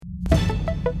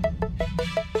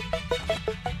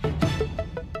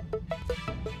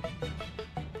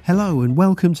Hello and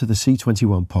welcome to the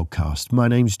C21 podcast. My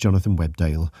name's Jonathan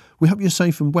Webdale. We hope you're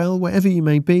safe and well wherever you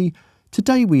may be.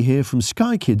 Today we hear from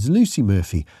Sky Kids' Lucy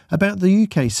Murphy about the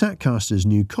UK Satcaster's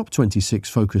new COP26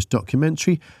 focused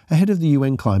documentary ahead of the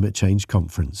UN Climate Change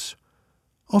Conference.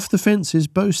 Off the Fence is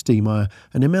Bo Steemeyer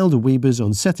and Imelda Wiebers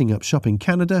on setting up shop in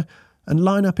Canada, and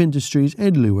Line-Up Industries'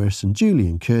 Ed Lewis and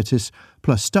Julian Curtis,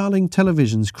 plus Starling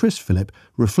Television's Chris Phillip,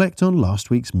 reflect on last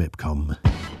week's MIPCOM.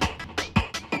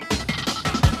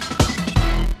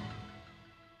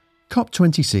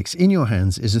 COP26 in Your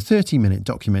Hands is a 30-minute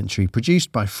documentary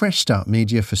produced by Fresh Start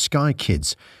Media for Sky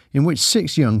Kids, in which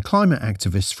 6 young climate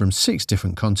activists from 6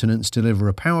 different continents deliver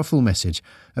a powerful message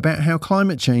about how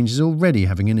climate change is already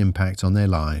having an impact on their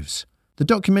lives. The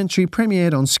documentary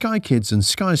premiered on Sky Kids and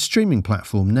Sky's streaming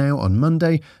platform Now on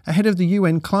Monday, ahead of the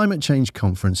UN Climate Change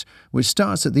Conference, which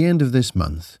starts at the end of this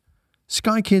month.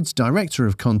 Sky Kids Director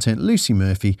of Content Lucy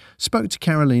Murphy spoke to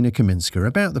Karolina Kaminska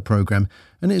about the programme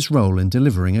and its role in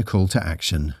delivering a call to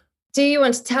action. Do you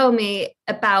want to tell me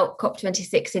about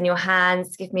COP26 in Your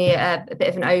Hands? Give me a bit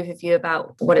of an overview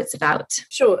about what it's about.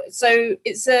 Sure. So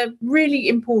it's a really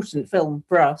important film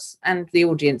for us and the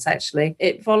audience, actually.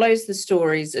 It follows the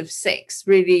stories of 6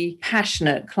 really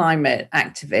passionate climate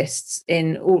activists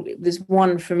there's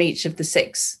one from each of the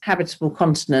 6 habitable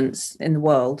continents in the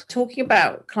world, talking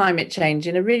about climate change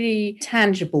in a really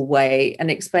tangible way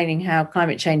and explaining how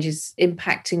climate change is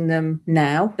impacting them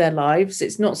now, their lives.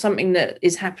 It's not something that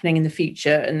is happening in the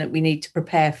future and that we need to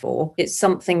prepare for. It's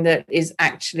something that is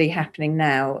actually happening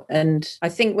now. And I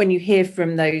think when you hear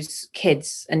from those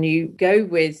kids and you go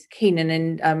with Keenan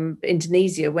in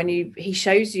Indonesia, when he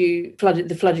shows you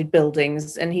the flooded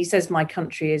buildings and he says, my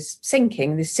country is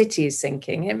sinking, this city is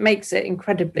sinking, it makes it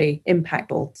incredibly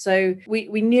impactful. So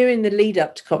we knew in the lead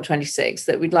up to COP26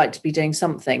 that we'd like to be doing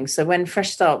something. So when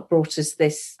Fresh Start brought us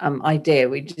this idea,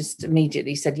 we just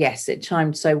immediately said yes. It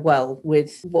chimed so well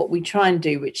with what we try and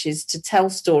do, which is to tell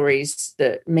stories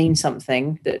that mean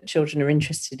something that children are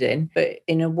interested in, but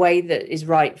in a way that is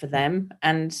right for them,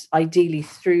 and ideally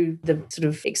through the sort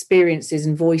of experiences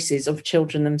and voices of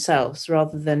children themselves,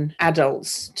 rather than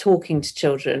adults talking to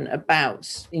children about,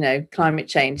 climate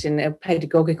change in a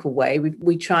pedagogical way.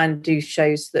 We try and do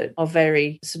shows that are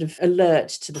very sort of alert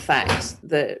to the fact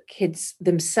that kids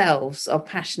themselves are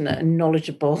passionate and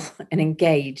knowledgeable and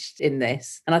engaged in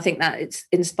this. And I think that it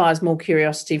inspires more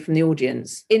curiosity from the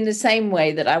audience. In the same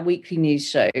way that our weekly news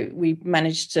show, we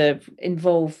managed to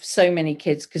involve so many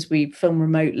kids because we film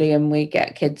remotely and we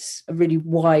get kids a really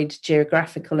wide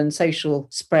geographical and social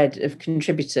spread of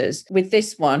contributors. With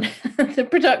this one, the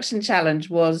production challenge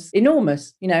was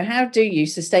enormous. How do you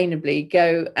sustainably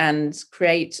go and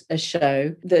create a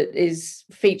show that is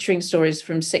featuring stories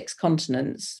from 6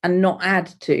 continents and not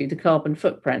add to the carbon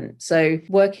footprint? So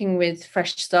working with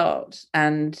Fresh Start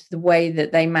and the way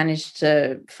that they managed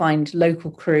to find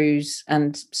local crews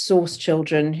and source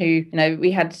children who,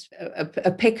 we had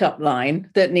a pickup line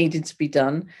that needed to be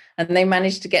done. And they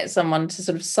managed to get someone to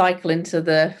sort of cycle into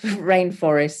the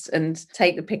rainforest and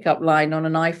take the pickup line on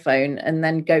an iPhone and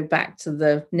then go back to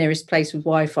the nearest place with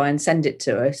Wi-Fi and send it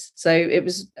to us. So it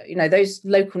was, those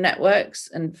local networks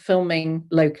and filming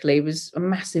locally was a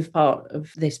massive part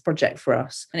of this project for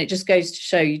us. And it just goes to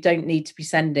show you don't need to be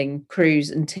sending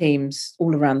crews and teams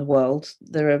all around the world.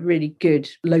 There are really good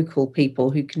local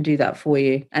people who can do that for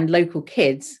you, and local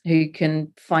kids who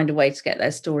can find a way to get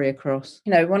their story across.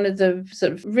 One of the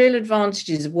sort of real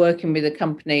advantages of working with a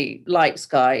company like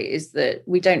Sky is that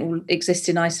we don't all exist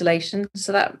in isolation.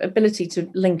 So that ability to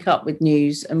link up with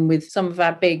news and with some of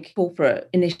our big corporate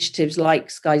initiatives like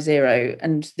Sky Zero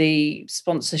and the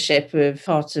sponsorship of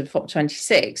part of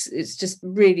COP26, it's just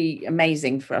really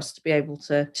amazing for us to be able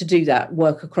to do that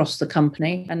work across the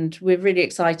company. And we're really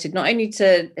excited not only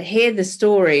to hear the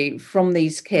story from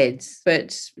these kids,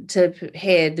 but to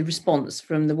hear the response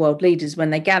from the world leaders when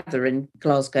they gather in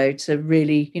Glasgow to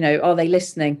really, are they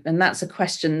listening? And that's a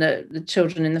question that the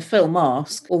children in the film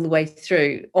ask all the way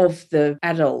through of the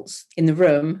adults in the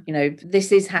room.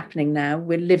 This is happening now.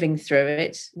 We're living through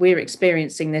it. We're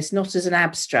experiencing this not as an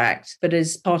abstract, but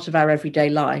as part of our everyday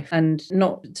life. And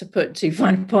not to put too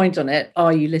fine a point on it,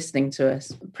 are you listening to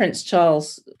us? Prince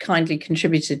Charles kindly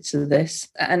contributed to this.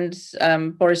 And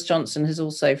Boris Johnson has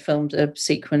also filmed a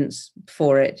sequence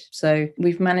for it. So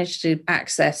we've managed to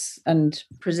access and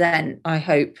present, I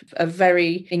hope, a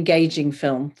very engaging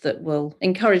film that will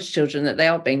encourage children that they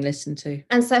are being listened to.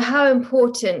 And so how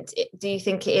important do you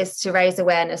think it is to raise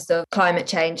awareness of climate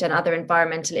change and other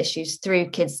environmental issues through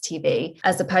kids' TV,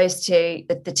 as opposed to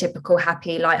the typical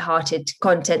happy, light-hearted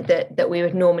content that we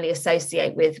would normally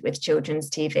associate with children's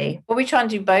TV? Well, we try and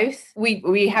do both.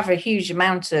 We have a huge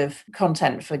amount of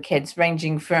content for kids,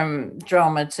 ranging from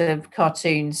drama to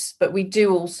cartoons, but we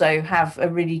do also have a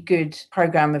really good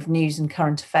programme of news and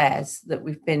current affairs that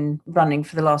we've been running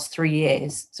for the last 3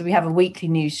 years. So we have a weekly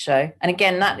news show. And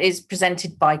again, that is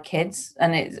presented by kids,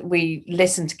 and we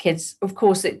listen to kids. Of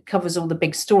course, it covers all the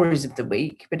big stories of the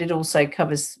week, but it also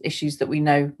covers issues that we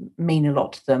know mean a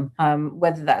lot to them,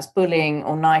 whether that's bullying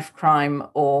or knife crime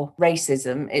or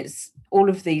racism. It's all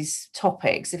of these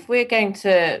topics. If we're going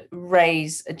to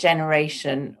raise a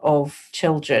generation of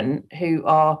children who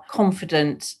are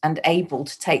confident and able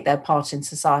to take their part in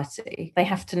society, they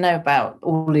have to know about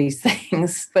all these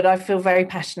things. But I feel very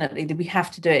passionately that we have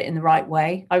to do it in the right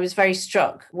way. I was very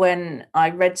struck when I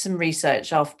read some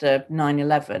research after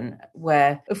 9/11,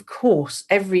 where, of course,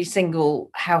 every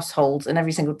single household and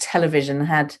every single television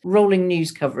had rolling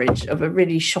news coverage of a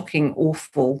really shocking,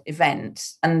 awful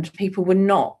event. And people were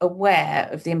not aware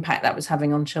of the impact that was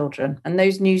having on children. And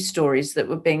those news stories that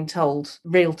were being told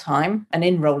real time and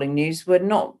in rolling news were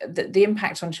not, the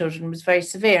impact on children was very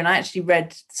severe. And I actually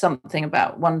read something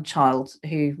about one child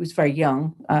who was very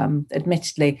young,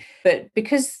 admittedly, but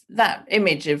because that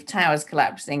image of towers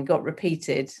collapsing got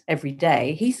repeated every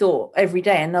day, he thought every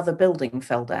day another building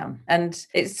fell down. And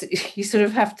you sort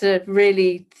of have to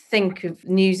really think of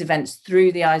news events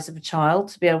through the eyes of a child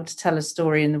to be able to tell a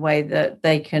story in the way that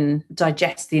they can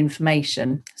digest the information.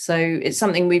 So it's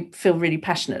something we feel really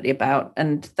passionately about.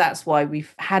 And that's why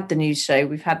we've had the news show,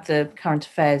 we've had the current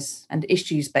affairs and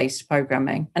issues-based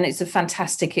programming. And it's a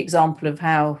fantastic example of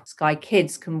how Sky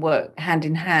Kids can work hand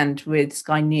in hand with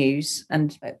Sky News.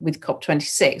 And with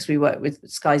COP26, we work with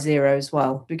Sky Zero as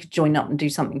well. We could join up and do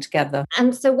something together.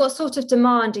 And so what sort of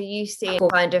demand are you seeing for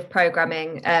kind of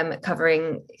programming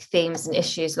covering themes and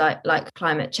issues like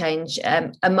climate change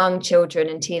among children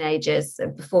and teenagers?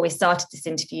 Before we started this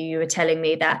interview, you were telling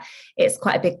me that it's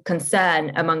quite a big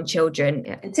concern among children.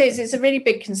 It is. It's a really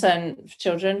big concern for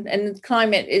children. And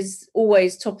climate is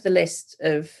always top of the list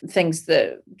of things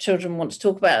that children want to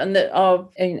talk about and that are,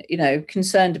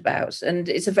 concerned about. And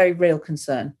it's a very real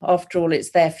concern. After all,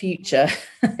 it's their future.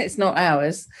 It's not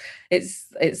ours.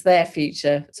 It's their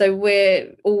future. So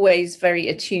we're always very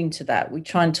attuned to that. We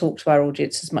try and talk to our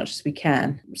audience as much as we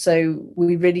can. So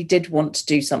we really did want to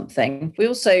do something. We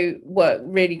also work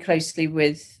really closely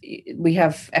we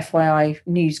have FYI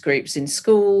news groups in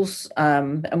schools,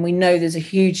 and we know there's a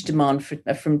huge demand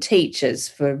from teachers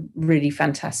for really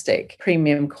fantastic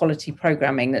premium quality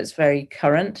programming that's very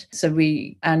current. So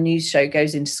our news show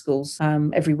goes into schools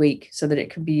every week so that it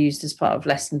can be used as part of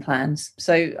lesson plans.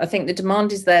 So I think the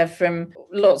demand is there from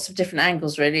lots of different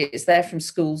angles, really. It's there from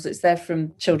schools, it's there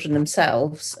from children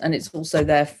themselves, and it's also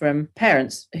there from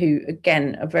parents who,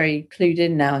 again, are very clued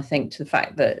in now, I think, to the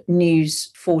fact that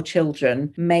news for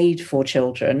children, made for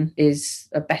children, is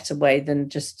a better way than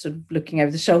just sort of looking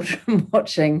over the shoulder and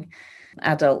watching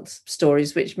adult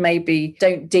stories, which maybe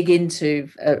don't dig into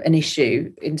an issue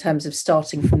in terms of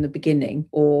starting from the beginning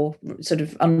or sort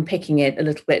of unpicking it a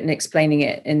little bit and explaining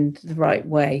it in the right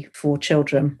way for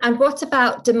children. And what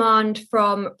about demand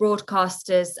from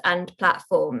broadcasters and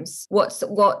platforms?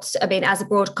 As a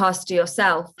broadcaster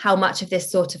yourself, how much of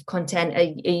this sort of content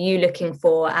are you looking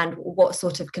for, and what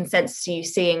sort of consensus are you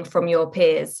seeing from your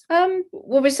peers?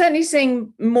 Well, we're certainly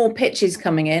seeing more pitches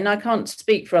coming in. I can't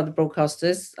speak for other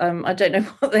broadcasters. I don't know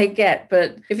what they get,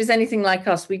 but if it's anything like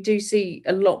us, we do see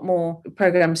a lot more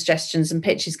programme suggestions and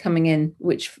pitches coming in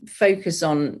which focus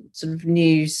on sort of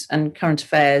news and current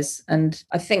affairs. And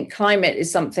I think climate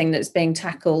is something that's being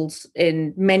tackled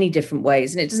in many different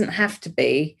ways, and it doesn't have to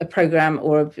be a programme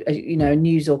or a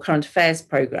news or current affairs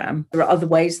programme. There are other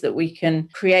ways that we can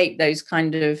create those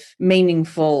kind of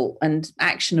meaningful and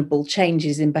actionable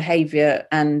changes in behaviour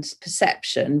and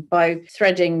perception by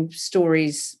threading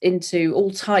stories into all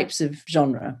types of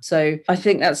genre. So I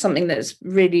think that's something that's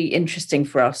really interesting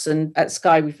for us. And at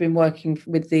Sky, we've been working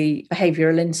with the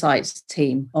Behavioural Insights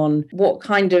team on what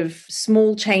kind of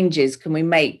small changes can we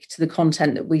make to the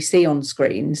content that we see on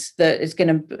screens that is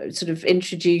going to sort of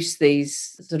introduce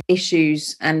these sort of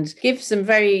issues and give some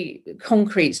very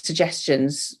concrete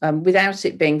suggestions without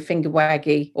it being finger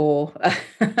waggy or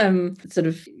sort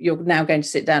of you're now going to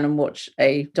sit down and watch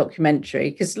a documentary,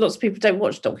 because lots of people don't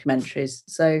watch documentaries.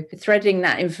 So threading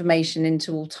that information information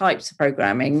into all types of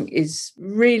programming is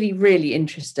really, really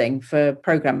interesting for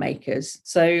program makers.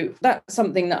 So that's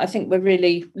something that I think we're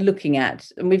really looking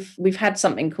at. And we've had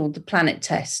something called the Planet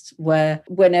Test, where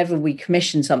whenever we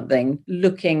commission something,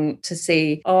 looking to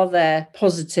see, are there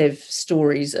positive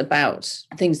stories about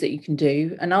things that you can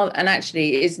do? And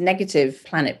actually, is negative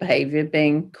planet behavior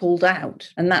being called out?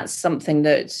 And that's something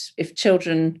that if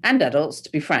children and adults,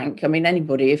 to be frank, I mean,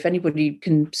 if anybody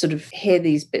can sort of hear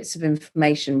these bits of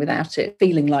information without it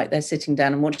feeling like they're sitting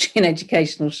down and watching an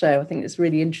educational show, I think it's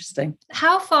really interesting.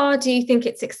 How far do you think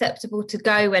it's acceptable to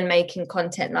go when making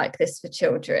content like this for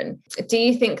children? Do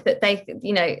you think that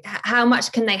they, how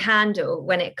much can they handle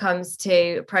when it comes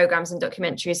to programs and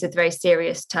documentaries with very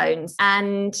serious tones?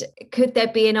 And could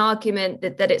there be an argument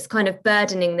that it's kind of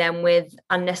burdening them with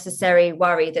unnecessary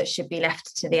worry that should be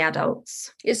left to the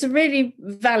adults? It's a really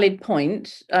valid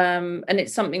point, and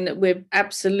it's something that we're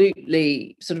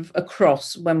absolutely sort of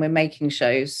across when we're making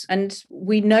shows. And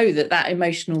we know that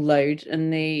emotional load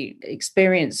and the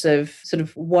experience of sort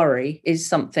of worry is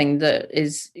something that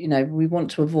is, we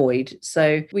want to avoid.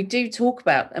 So we do talk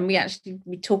about, and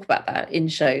we talk about that in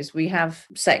shows. We have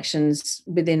sections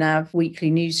within our weekly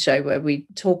news show where we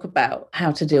talk about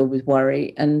how to deal with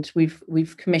worry, and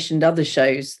we've commissioned other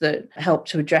shows that help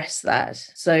to address that.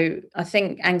 So I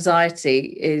think anxiety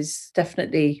is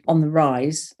definitely on the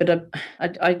rise, but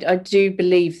I do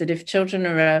believe that if children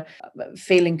are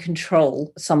feeling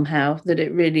control somehow, that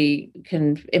it really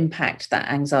can impact that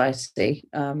anxiety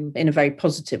in a very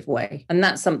positive way. And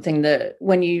that's something that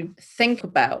when you think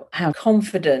about how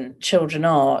confident children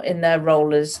are in their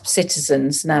role as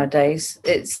citizens nowadays,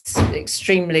 it's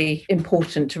extremely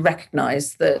important to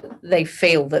recognise that they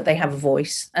feel that they have a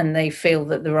voice and they feel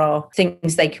that there are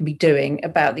things they can be doing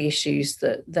about the issues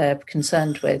that they're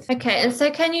concerned with. Okay, and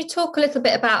so can you talk a little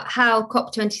bit about how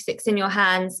COP26 in Your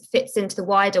Hands fits into the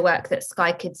wider work that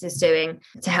Sky Kids is doing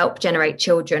to help generate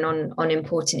children on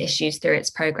important issues through its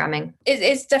programming?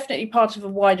 It's definitely part of a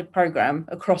wider programme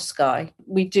across Sky.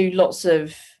 We do lots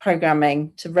of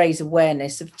programming to raise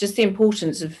awareness of just the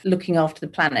importance of looking after the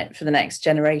planet for the next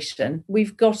generation.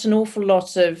 We've got an awful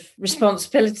lot of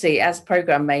responsibility as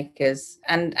programme makers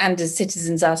and as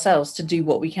citizens ourselves to do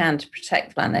what we can to protect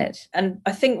the planet. And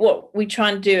I think what we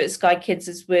try and do at Sky Kids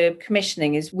as we're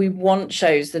commissioning is we want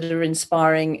shows that are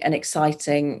inspiring and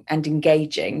exciting and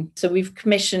engaging. So we've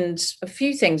commissioned a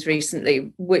few things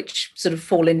recently which sort of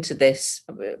fall into this.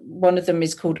 One of them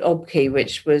is called Obki,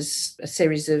 which was a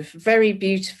series of very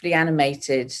beautifully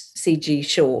animated CG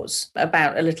shorts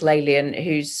about a little alien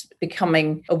who's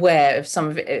becoming aware of some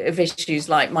of issues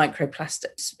like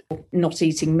microplastics, not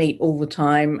eating meat all the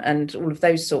time, and all of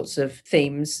those sorts of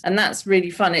themes. And that's really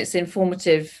fun. It's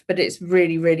informative, but it's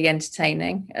really, really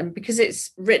entertaining. And because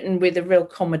it's written with a real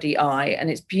comedy eye and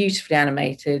it's beautifully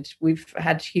animated, we've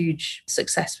had huge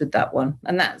success with that one.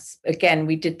 And that's, again,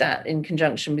 we did that in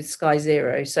conjunction with Sky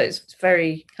Zero. So it's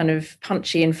very kind of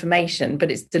punchy information,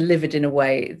 but it's delivered in a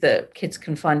way that kids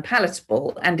can find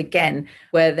palatable. And again,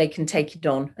 where they can take it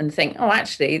on and think, oh,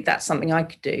 actually, that's something I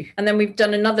could do. And then we've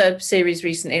done another series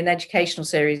recently, an educational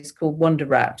series called Wonder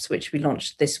Raps, which we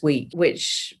launched this week,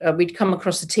 which we'd come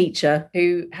across a teacher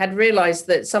who had realised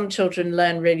that some children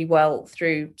learn really well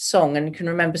through song and can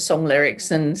remember song lyrics.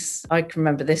 And I can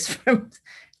remember this from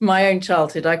my own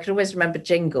childhood. I could always remember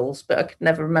jingles, but I could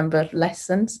never remember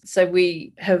lessons. So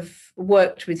we have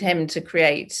worked with him to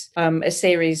create a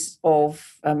series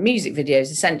of music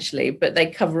videos, essentially, but they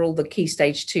cover all the key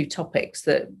stage 2 topics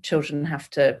that children have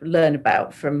to learn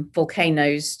about, from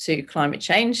volcanoes to climate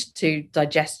change to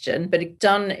digestion, but it's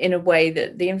done in a way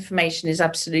that the information is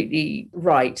absolutely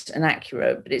right and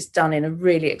accurate, but it's done in a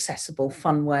really accessible,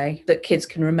 fun way that kids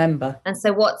can remember. And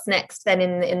so what's next then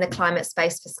in the climate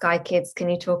space for Sky Kids? Can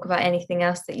you talk about anything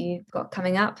else that you've got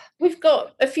coming up? We've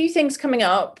got a few things coming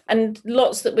up and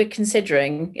lots that we're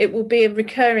considering. It will be a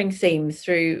recurring theme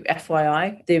through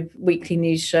FYI, the weekly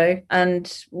news show.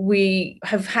 And we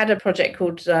have had a project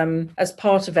called, as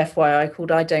part of FYI,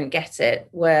 called I Don't Get It,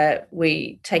 where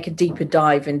we take a deeper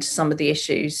dive into some of the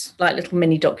issues, like little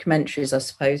mini documentaries, I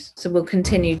suppose. So we'll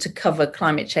continue to cover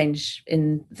climate change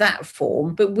in that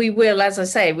form. But we will, as I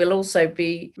say, we'll also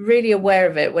be really aware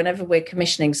of it whenever we're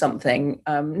commissioning something.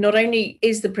 Not only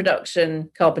is the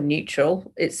production carbon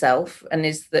neutral itself, and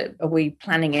are we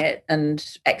planning it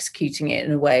and executing it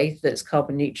in a way that's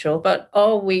carbon neutral, but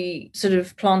are we sort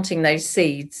of planting those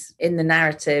seeds in the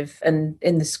narrative and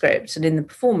in the script and in the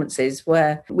performances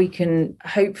where we can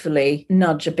hopefully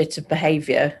nudge a bit of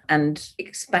behaviour and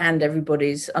expand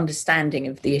everybody's understanding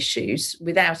of the issues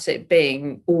without it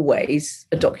being always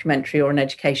a documentary or an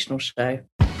educational show.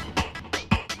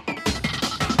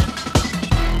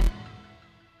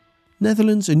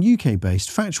 Netherlands and UK-based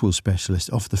factual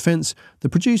specialist Off the Fence, the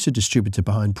producer-distributor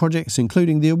behind projects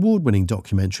including the award-winning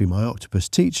documentary My Octopus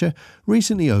Teacher,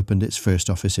 recently opened its first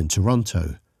office in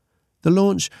Toronto. The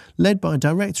launch, led by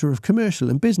Director of Commercial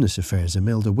and Business Affairs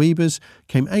Imelda Wiebers,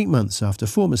 came 8 months after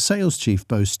former sales chief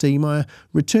Bo Steemeyer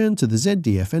returned to the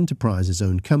ZDF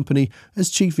Enterprises-owned company as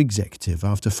chief executive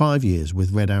after 5 years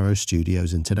with Red Arrow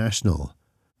Studios International.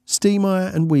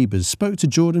 Steemeyer and Wiebers spoke to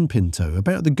Jordan Pinto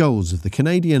about the goals of the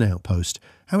Canadian outpost,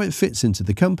 how it fits into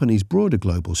the company's broader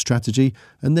global strategy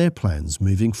and their plans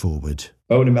moving forward.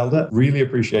 Bo and Imelda, really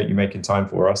appreciate you making time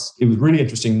for us. It was really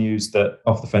interesting news that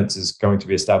Off the Fence is going to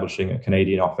be establishing a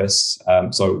Canadian office.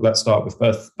 So let's start with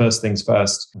first things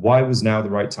first. Why was now the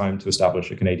right time to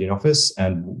establish a Canadian office,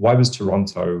 and why was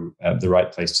Toronto the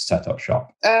right place to set up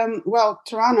shop? Well,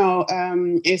 Toronto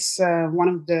is one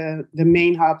of the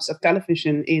main hubs of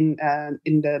television in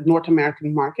the North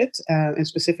American market, and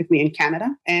specifically in Canada.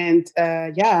 And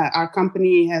our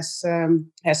company has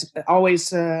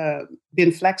always been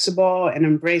flexible and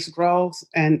embraced growth.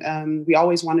 And we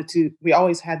always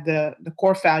had the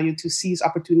core value to seize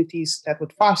opportunities that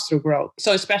would foster growth.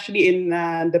 So especially in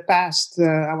the past,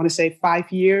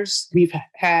 5 years, we've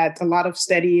had a lot of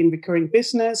steady and recurring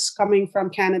business coming from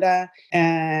Canada.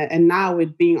 And now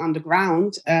with being on the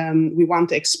ground, we want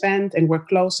to expand and work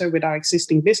closer with our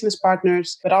existing business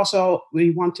partners. But also we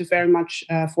want to very much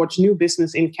forge new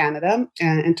business in Canada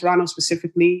and Toronto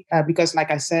specifically, because like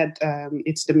I said,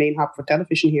 it's the main hub for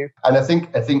television here. And I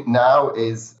think now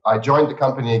I joined the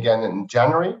company again in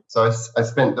January. So I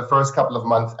spent the first couple of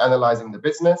months analyzing the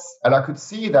business, and I could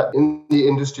see that in the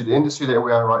industry that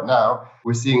we are right now,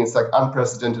 we're seeing it's like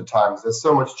unprecedented times. There's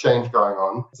so much change going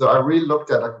on. So I really looked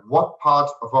at what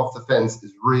part of Off the Fence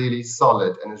is really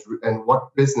solid and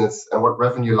what business and what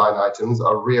revenue line items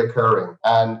are reoccurring.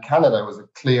 And Canada was a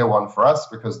clear one for us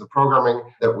because the programming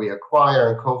that we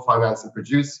acquire and co-finance and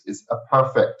produce is a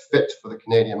perfect fit for the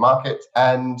Canadian market.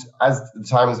 And as the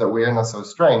times that we're in are so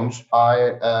strange,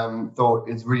 I thought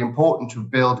it's really important to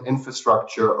build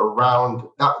infrastructure around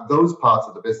those parts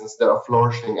of the business that are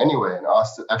flourishing anyway and are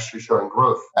actually showing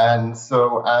growth. And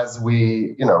so as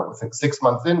we, I think 6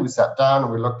 months in, we sat down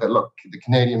and we looked at, the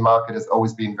Canadian market has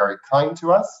always been very kind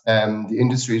to us. And the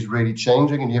industry is really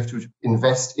changing and you have to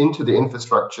invest into the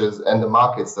infrastructures and the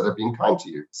markets that are being kind to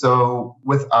you. So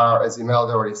with our, as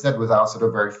Imelda already said, with our sort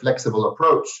of very flexible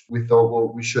approach, we thought,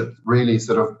 well, we should really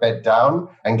sort of bed down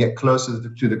and get closer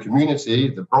to the community,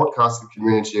 the broadcasting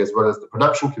community, as well as the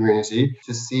production community,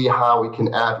 to see how we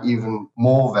can add even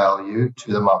more value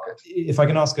to the market. If I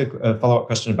can ask a follow-up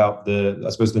question about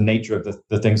the nature of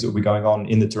the things that will be going on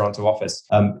in the Toronto office.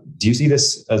 Do you see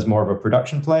this as more of a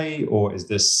production play, or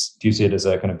do you see it as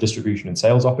a kind of distribution and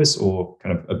sales office, or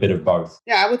kind of a bit of both?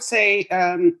 Yeah, I would say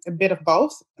a bit of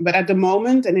both. But at the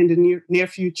moment and in the near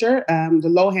future, the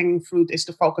low-hanging fruit is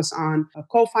to focus on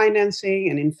co-financing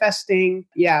and investing.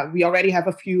 Yeah, we already have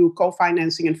a few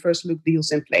co-financing and first look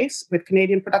deals in place with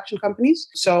Canadian production companies.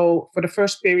 So for the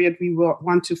first period, we will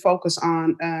want to focus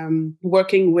on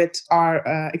working with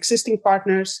our existing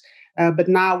partners. But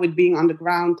now with being on the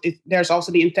ground, there's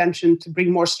also the intention to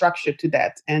bring more structure to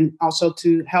that and also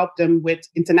to help them with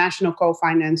international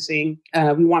co-financing.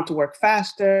 We want to work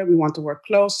faster. We want to work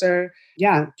closer.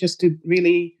 Yeah, just to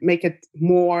really make it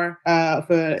more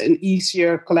of an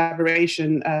easier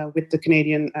collaboration with the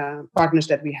Canadian partners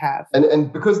that we have.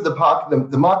 And because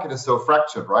the market is so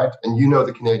fractured, right? And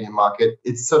the Canadian market,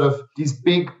 it's sort of these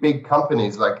big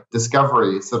companies like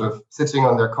Discovery sort of sitting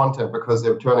on their content because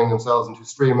they're turning themselves into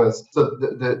streamers. So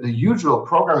the usual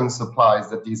programming supplies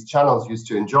that these channels used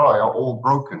to enjoy are all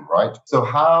broken, right? So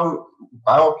how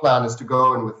our plan is to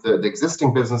go in with the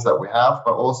existing business that we have,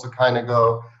 but also kind of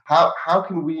go, how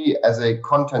can we as a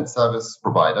content service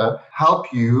provider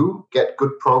help you get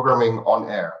good programming on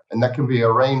air? And that can be a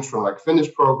range from like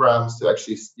finished programs to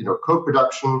actually,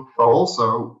 co-production, but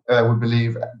also we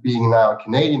believe being now a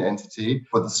Canadian entity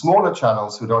for the smaller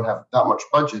channels who don't have that much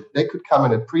budget, they could come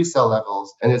in at pre-sale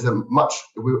levels and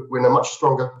we're in a much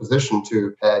stronger position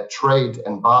to trade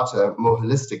and barter more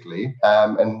holistically.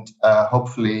 And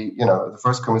hopefully, the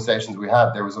first conversations we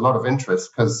had, there was a lot of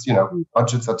interest because,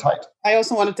 budgets are tight. I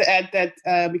also wanted to add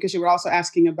that because you were also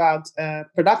asking about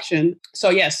production. So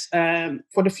yes,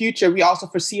 for the future, we also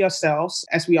foresee see ourselves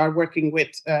as we are working with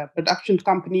production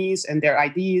companies and their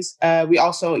IDs. We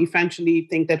also eventually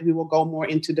think that we will go more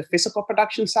into the physical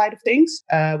production side of things,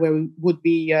 where we would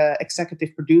be executive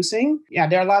producing. Yeah,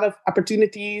 there are a lot of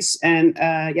opportunities, and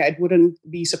it wouldn't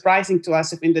be surprising to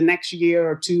us if in the next year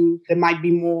or two there might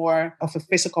be more of a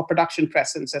physical production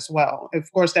presence as well.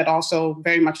 Of course, that also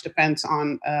very much depends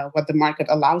on what the market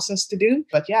allows us to do.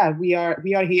 But yeah, we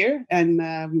are here, and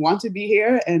we want to be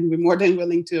here, and we're more than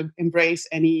willing to embrace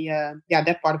any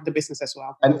that part of the business as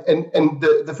well. And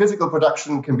the physical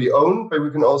production can be owned, but we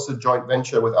can also joint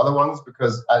venture with other ones,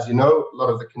 because as you know, a lot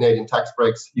of the Canadian tax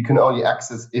breaks you can only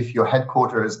access if your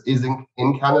headquarters is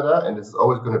in Canada, and this is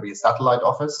always going to be a satellite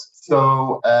office.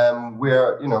 So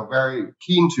we're very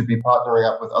keen to be partnering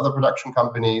up with other production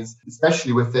companies,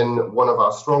 especially within one of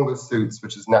our strongest suits,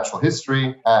 which is natural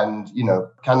history. And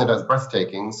Canada is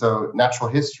breathtaking. So natural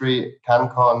history,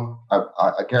 CanCon,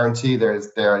 I guarantee there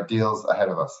are deals ahead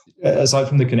of us. Aside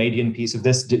from the Canadian piece of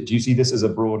this, do you see this as a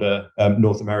broader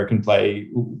North American play,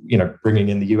 bringing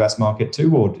in the US market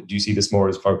too, or do you see this more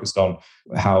as focused on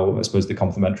how, I suppose, the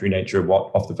complementary nature of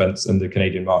what Off the Fence and the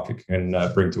Canadian market can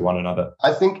bring to one another?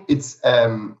 I think it's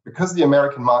because the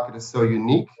American market is so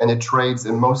unique and it trades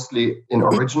mostly in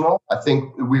original. I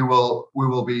think we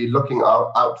will be looking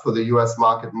out for the US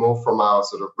market more from our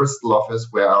sort of Bristol office,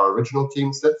 where our original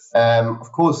team sits.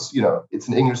 Of course, it's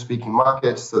an English-speaking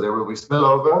market, so there will be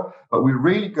spillover. But we're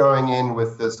really going in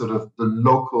with the sort of the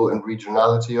local and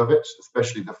regionality of it,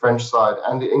 especially the French side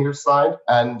and the English side.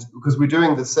 And because we're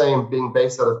doing the same, being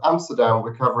based out of Amsterdam,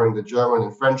 we're covering the German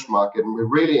and French market. And we're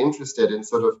really interested in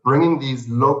sort of bringing these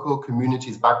local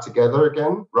communities back together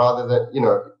again, rather than,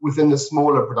 within the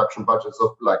smaller production budgets of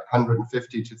like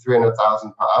 150 to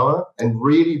 300,000 per hour, and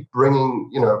really bringing,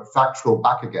 factual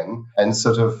back again, and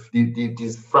sort of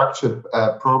these fractured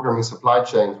programming supply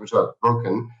chains which are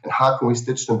broken, and how can we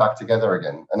stitch them back together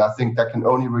again? And I think that can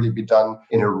only really be done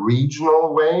in a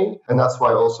regional way, and that's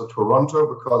why also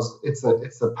Toronto, because it's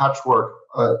a patchwork,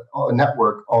 a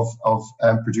network of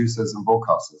producers and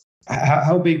broadcasters.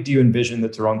 How big do you envision the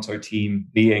Toronto team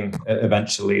being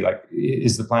eventually? Like,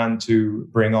 is the plan to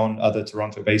bring on other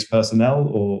Toronto-based personnel,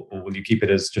 or will you keep it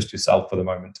as just yourself for the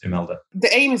moment, Imelda? The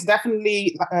aim is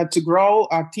definitely to grow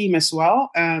our team as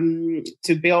well,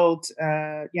 to build,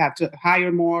 to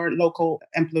hire more local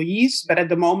employees. But at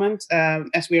the moment,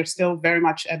 as we are still very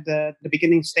much at the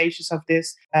beginning stages of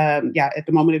this, at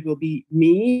the moment it will be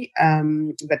me.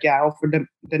 Over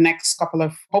the next couple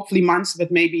of hopefully months,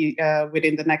 but maybe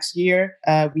within the next year,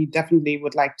 we definitely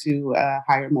would like to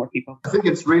hire more people. I think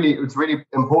it's really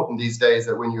important these days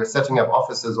that when you're setting up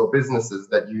offices or businesses,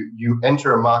 that you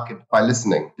enter a market by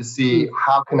listening to see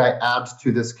how can I add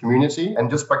to this community. And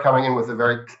just by coming in with a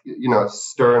very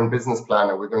stern business plan,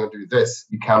 and we're going to do this,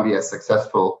 you can be as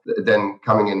successful than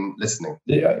coming in listening.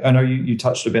 Yeah, I know you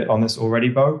touched a bit on this already,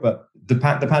 Bo, but the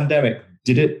pandemic,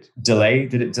 did it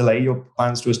delay your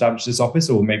plans to establish this office,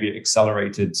 or maybe it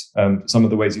accelerated some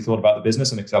of the ways you thought about the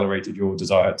business and accelerated your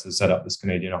desire to set up this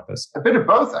Canadian office? A bit of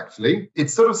both, actually. It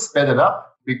sort of sped it up,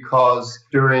 because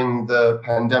during the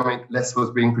pandemic, less was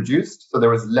being produced. So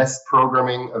there was less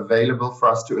programming available for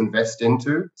us to invest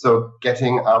into. So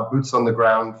getting our boots on the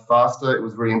ground faster, it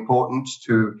was really important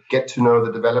to get to know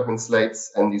the development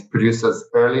slates and these producers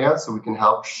earlier, so we can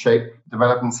help shape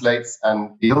development slates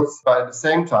and deals. But at the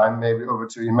same time, maybe over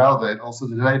to Imelda, it also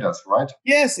delayed us, right?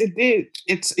 Yes, it did.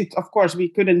 It of course, we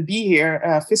couldn't be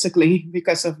here physically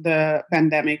because of the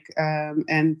pandemic.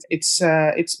 And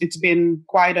it's been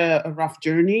quite a rough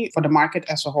journey for the market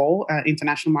as a whole,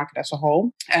 international market as a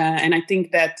whole. And I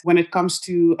think that when it comes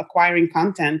to acquiring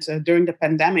content during the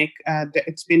pandemic,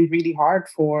 it's been really hard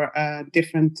for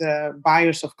different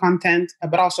buyers of content,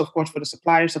 but also, of course, for the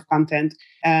suppliers of content.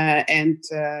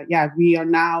 We are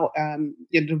now,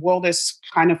 the world is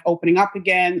kind of opening up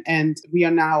again, and we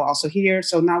are now also here.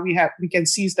 So now we can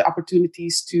seize the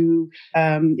opportunities to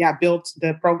build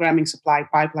the programming supply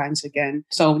pipelines again.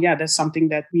 So that's something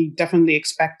that we definitely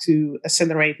expect to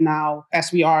accelerate now,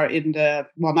 as we are in the,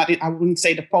 I wouldn't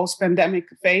say the post-pandemic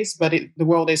phase, but the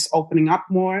world is opening up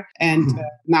more. And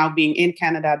now being in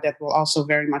Canada, that will also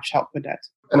very much help with that.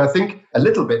 And I think a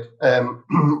little bit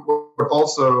what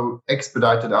also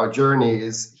expedited our journey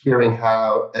is hearing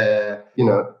how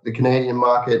the Canadian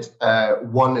market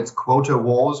won its quota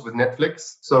wars with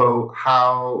Netflix. So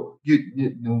how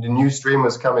the new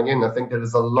streamers coming in, I think there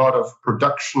is a lot of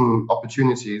production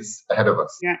opportunities ahead of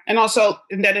us. Yeah, and also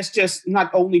that is just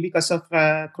not only because of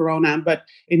Corona, but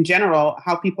in general,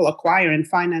 how people acquire and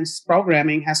finance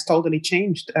programming has totally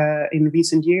changed in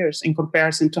recent years in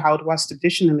comparison to how it was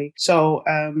traditionally. So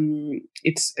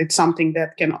it's something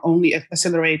that can only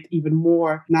accelerate even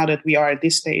more now that we are at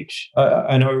this stage.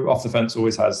 I know Off the Fence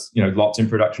always has lots in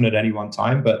production at any one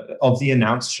time, but of the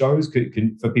announced shows,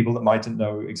 for people that mightn't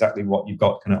know exactly what you've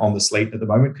got kind of on the slate at the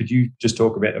moment, could you just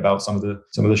talk a bit about some of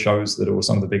the shows or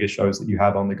some of the biggest shows that you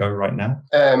have on the go right now?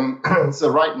 So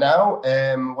right now,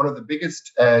 one of the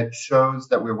biggest shows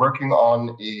that we're working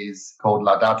on is called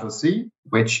Laudato Si,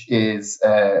 which is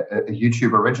a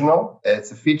YouTube original.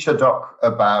 It's a feature doc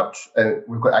about,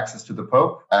 we've got access to the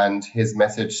Pope and his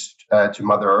message to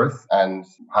Mother Earth and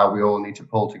how we all need to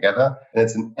pull together. And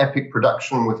it's an epic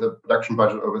production with a production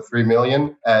budget over 3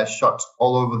 million, shot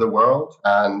all over the world.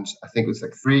 And I think it was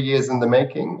like 3 years in the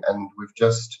making. And we've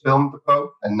just filmed the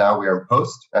Pope and now we are in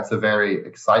post. That's a very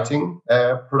exciting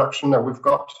production that we've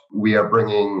got. We are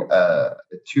bringing a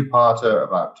two-parter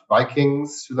about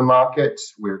Vikings to the market.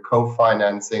 We're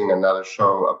co-financing another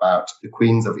show about the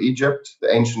Queens of Egypt.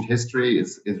 The ancient history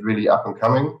is really up and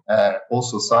coming.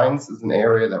 Also, science is an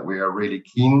area that we are really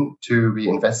keen to be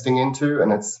investing into,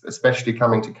 and it's especially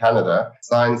coming to Canada.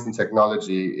 Science and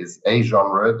technology is a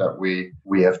genre that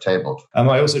we have tabled.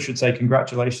 I also should say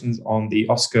congratulations on the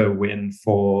Oscar win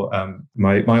for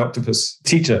my Octopus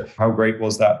Teacher. How great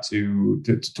was that to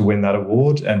win that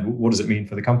award, and what does it mean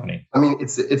for the company? I mean,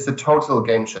 it's a total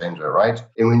game changer, right?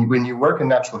 And when you work in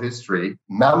natural history,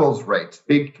 mammals rate,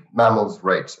 big mammals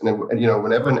rate, and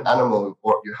whenever an animal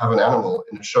or you have an animal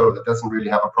in a show that doesn't really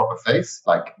have a proper face,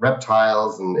 like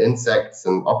reptiles and insects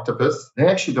and octopus, they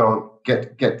actually don't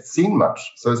get seen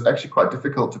much. So it's actually quite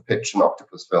difficult to pitch an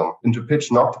octopus film. And to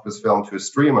pitch an octopus film to a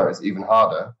streamer is even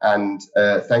harder. And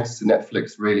thanks to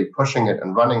Netflix really pushing it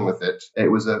and running with it,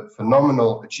 it was a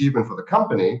phenomenal achievement for the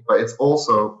company. But it's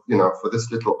also, for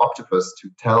this little octopus to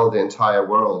tell the entire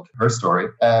world her story.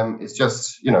 It's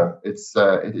just,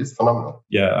 it is phenomenal.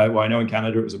 Yeah, I know in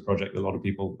Canada it was a project that a lot of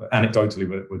people anecdotally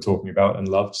were talking about and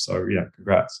loved. So yeah,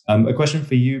 congrats. A question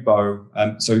for you, Bo.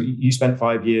 So you spent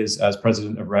 5 years as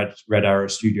president of Red Arrow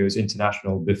Studios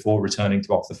International before returning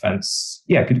to Off the Fence.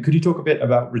 Yeah, could you talk a bit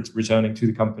about returning to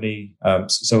the company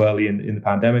so early in the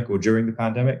pandemic or during the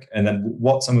pandemic? And then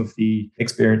what some of the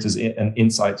experiences and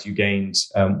insights you gained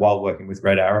while working with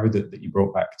Red Arrow that you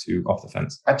brought back to Off the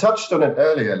Fence? I touched on it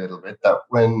earlier a little bit, that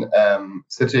when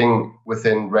sitting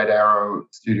within Red Arrow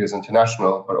Studios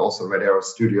International, but also Red Arrow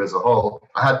Studio as a whole,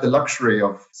 I had the luxury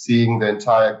of seeing the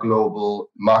entire global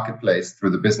marketplace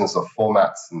through the business of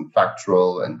formats and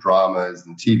factual and dramas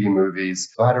and TV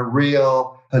movies. So I had a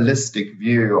real holistic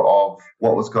view of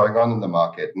what was going on in the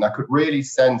market. And I could really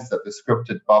sense that the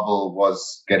scripted bubble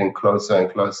was getting closer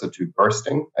and closer to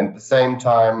bursting. And at the same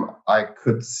time, I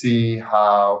could see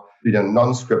how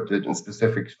non-scripted and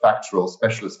specific factual,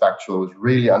 specialist factual was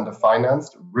really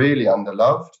underfinanced, really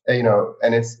underloved,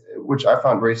 and it's, which I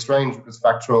found very strange because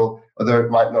factual, although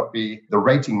it might not be the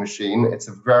rating machine, it's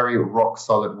a very rock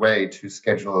solid way to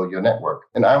schedule your network.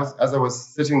 And as I was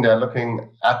sitting there looking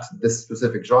at this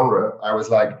specific genre, I was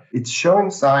like, it's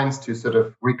showing signs to sort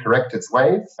of recorrect its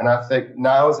ways. And I think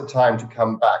now is the time to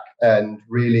come back and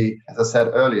really, as I said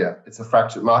earlier, it's a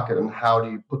fractured market. And how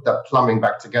do you put that plumbing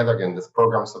back together again, this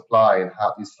program supply and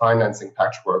how these financing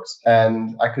patchworks?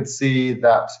 And I could see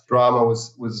that drama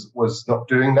was not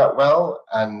doing that well.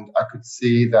 And I could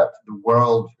see that the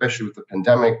world, especially with the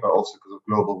pandemic, but also because of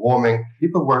global warming,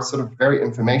 people were sort of very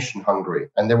information hungry.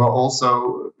 And they were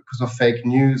also, because of fake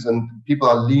news, and people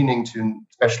are leaning to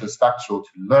specialist factual to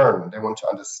learn, and they want to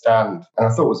understand. And I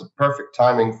thought it was a perfect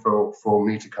timing for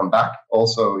me to come back.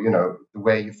 Also, the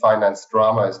way you finance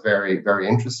drama is very, very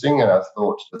interesting. And I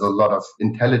thought there's a lot of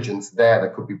intelligence there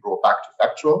that could be brought back to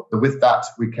factual. So with that,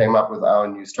 we came up with our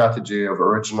new strategy of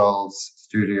originals,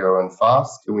 studio and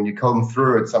fast. So when you comb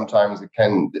through it, sometimes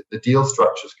the deal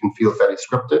structures can feel fairly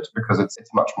scripted because it's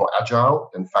much more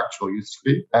agile than factual used to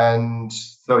be. And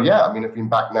so, yeah, I've been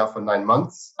back now for 9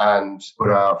 months and put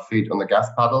our feet on the gas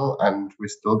pedal, and we're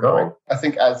still going. I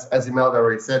think as Imelda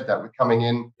already said, that we're coming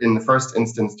in the first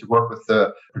instance to work with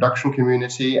the production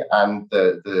community and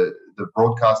the the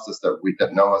broadcasters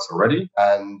that know us already,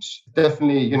 and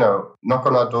definitely, knock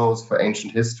on our doors for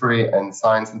ancient history and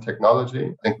science and technology.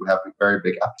 I think we have a very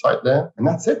big appetite there, and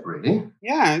that's it, really.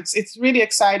 Yeah, it's really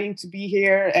exciting to be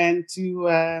here and to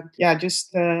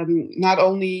not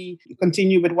only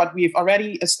continue with what we've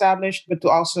already established, but to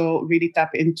also really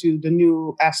tap into the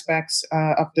new aspects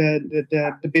of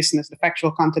the business, the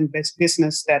factual content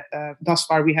business that thus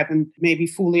far we haven't maybe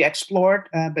fully explored,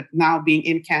 but now being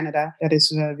in Canada, that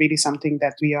is really something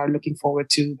that we are looking forward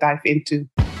to dive into.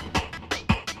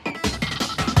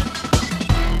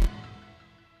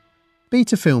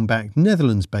 Beta Film-backed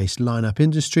Netherlands-based Line-Up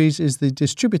Industries is the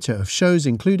distributor of shows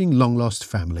including Long Lost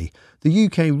Family, the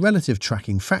UK relative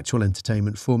tracking factual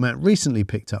entertainment format recently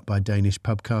picked up by Danish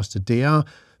pubcaster DR,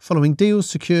 following deals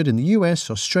secured in the US,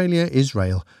 Australia,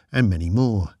 Israel and many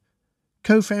more.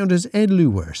 Co-founders Ed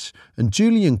Lewers and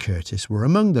Julian Curtis were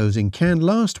among those in Cannes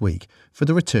last week for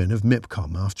the return of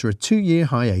MIPCOM after a 2-year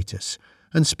hiatus,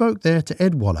 and spoke there to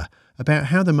Ed Waller about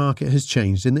how the market has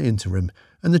changed in the interim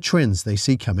and the trends they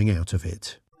see coming out of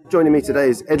it. Joining me today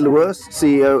is Ed Lewers,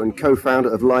 CEO and co-founder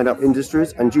of Line-Up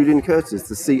Industries, and Julian Curtis,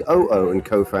 the COO and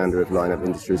co-founder of Line-Up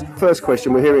Industries. First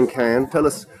question, we're here in Cannes. Tell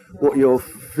us what your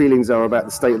feelings are about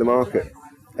the state of the market.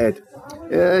 Ed?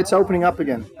 It's opening up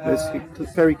again.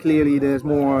 It's very clearly there's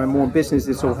more and more business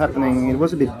that's all happening. It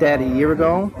was a bit dead a year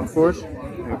ago, of course,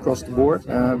 across the board,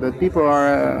 but people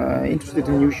are interested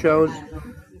in new shows.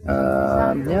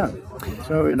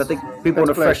 So and I think people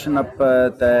want to freshen up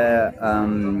their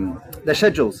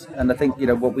schedules. And I think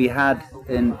what we had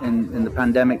in the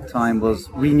pandemic time was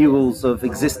renewals of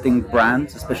existing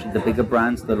brands, especially the bigger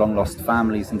brands, the Long Lost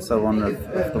Families and so on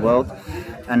of the world.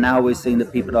 And now we're seeing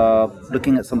that people are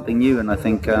looking at something new. And I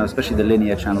think especially the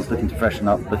linear channels looking to freshen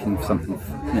up, looking for something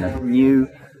new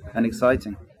and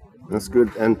exciting. That's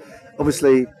good. And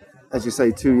obviously, as you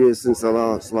say, 2 years since the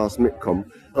last MIPCOM.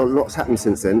 A lot's happened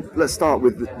since then. Let's start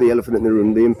with the elephant in the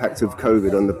room, the impact of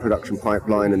COVID on the production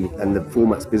pipeline and the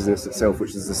formats business itself,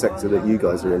 which is the sector that you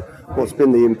guys are in. What's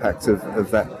been the impact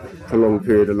of that prolonged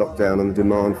period of lockdown on the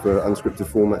demand for unscripted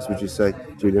formats, would you say,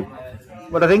 Julian?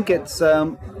 Well, I think it's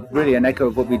really an echo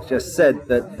of what we just said,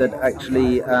 that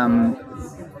actually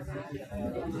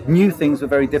new things were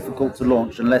very difficult to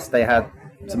launch unless they had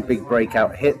some big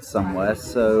breakout hits somewhere,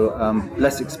 so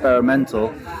less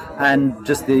experimental, and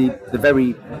just the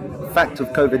very fact of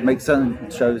COVID makes certain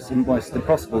shows almost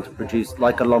impossible to produce,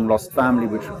 like a Long Lost Family,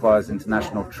 which requires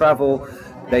international travel.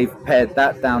 They've pared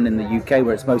that down in the UK,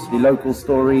 where it's mostly local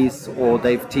stories, or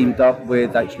they've teamed up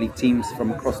with actually teams from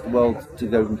across the world to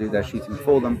go and do their shooting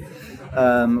for them,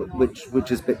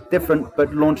 which is a bit different,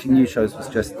 but launching new shows was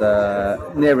just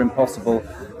near impossible.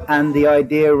 And the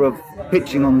idea of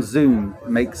pitching on Zoom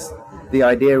makes the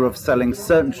idea of selling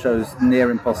certain shows near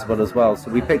impossible as well.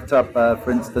 So we picked up,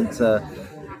 for instance,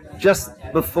 just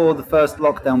before the first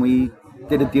lockdown, we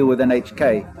did a deal with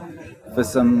NHK for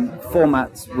some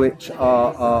formats which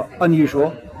are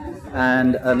unusual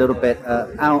and a little bit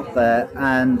out there,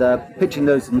 and pitching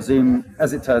those on Zoom,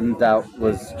 as it turned out,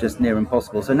 was just near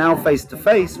impossible. So now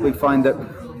face-to-face, we find that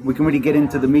we can really get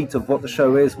into the meat of what the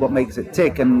show is, what makes it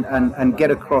tick, and get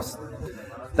across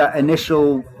that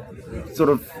initial sort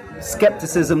of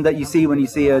skepticism that you see when you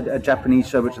see a Japanese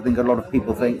show, which I think a lot of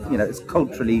people think, it's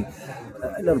culturally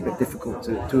a little bit difficult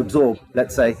to absorb,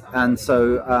 let's say. And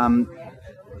so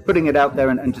putting it out there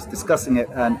and just discussing it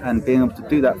and being able to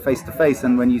do that face-to-face,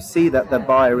 and when you see that the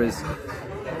buyer is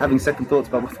having second thoughts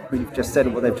about what you've just said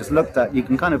and what they've just looked at, you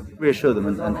can kind of reassure them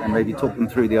and maybe talk them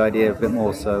through the idea a bit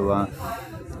more. So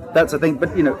that's, I think, but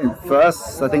for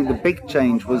us, I think the big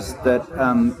change was that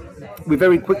we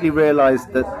very quickly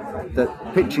realized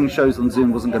that pitching shows on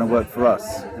Zoom wasn't going to work for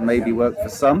us. It maybe worked for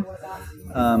some.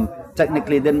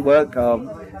 Technically it didn't work.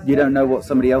 You don't know what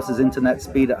somebody else's internet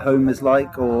speed at home is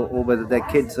like, or whether their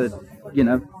kids are,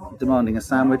 demanding a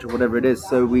sandwich or whatever it is.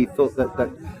 So we thought that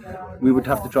we would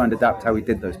have to try and adapt how we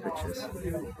did those pitches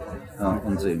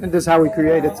on Zoom. And that's how we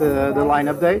created the Line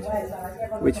Update,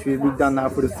 which we've done now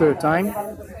for the third time.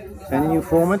 And new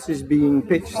formats is being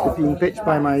pitched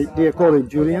by my dear colleague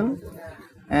Julian.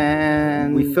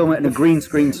 And we film it in a green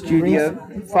screen studio.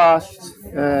 Fast.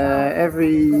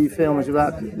 Every film is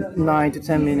about 9 to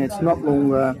 10 minutes, not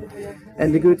longer.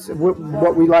 And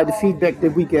what we like, the feedback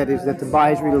that we get is that the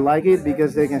buyers really like it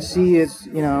because they can see it,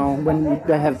 when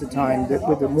they have the time,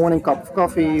 with the morning cup of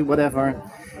coffee, whatever.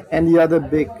 And the other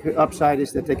big upside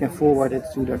is that they can forward it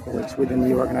to their colleagues within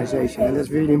the organization. And that's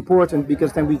really important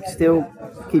because then we still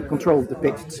keep control of the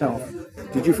pitch itself.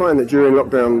 Did you find that during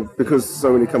lockdown, because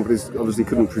so many companies obviously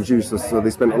couldn't produce, so they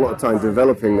spent a lot of time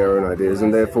developing their own ideas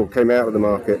and therefore came out of the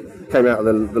market, came out of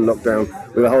the lockdown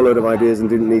with a whole load of ideas and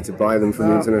didn't need to buy them from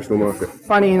the international market?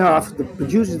 Funny enough, the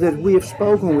producers that we have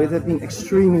spoken with have been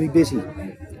extremely busy.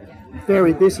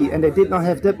 Very busy, and they did not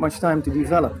have that much time to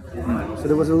develop. So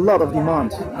there was a lot of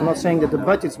demand. I'm not saying that the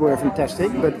budgets were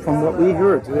fantastic, but from what we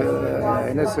heard,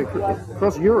 and that's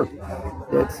across Europe,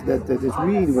 that there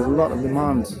really was a lot of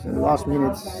demand. Last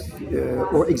minute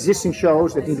or existing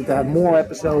shows that needed to have more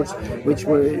episodes, which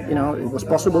were, it was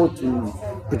possible to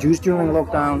produce during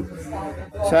lockdown.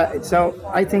 So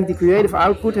I think the creative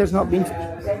output has not been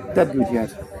that good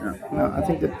yet. No, I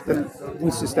think that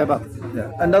needs to step up.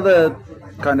 Yeah. Another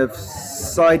kind of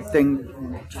side thing,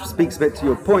 which speaks a bit to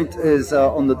your point, is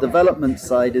on the development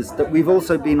side, is that we've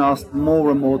also been asked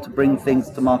more and more to bring things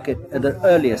to market at an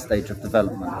earlier stage of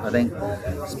development. I think,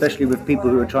 especially with people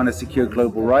who are trying to secure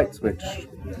global rights, which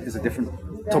is a different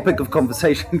topic of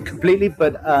conversation completely,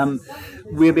 but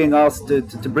we're being asked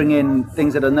to bring in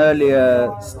things at an earlier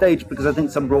stage because I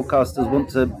think some broadcasters want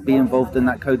to be involved in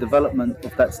that co-development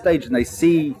of that stage, and they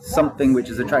see something which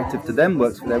is attractive to them,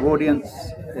 works for their audience,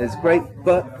 is great,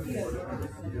 but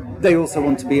they also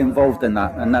want to be involved in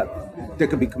that, and that there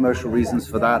could be commercial reasons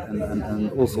for that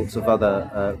and all sorts of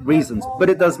other reasons. But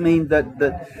it does mean that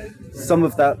some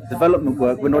of that development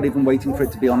work, we're not even waiting for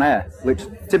it to be on air, which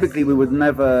typically we would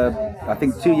never, I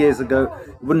think 2 years ago,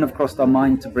 it wouldn't have crossed our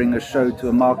mind to bring a show to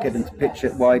a market and to pitch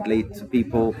it widely to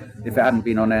people if it hadn't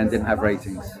been on air and didn't have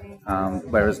ratings.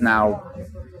 Whereas now,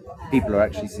 people are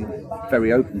actually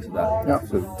very open to that. Yeah.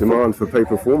 So demand for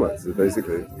paper formats,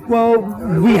 basically. Well,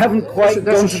 we haven't quite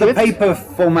gone to the paper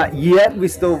format yet. We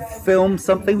still film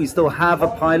something. We still have a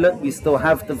pilot. We still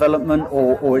have development,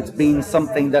 or it's been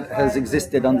something that has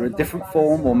existed under a different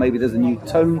form, or maybe there's a new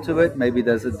tone to it. Maybe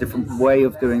there's a different way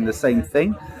of doing the same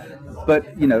thing. But,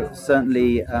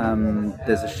 certainly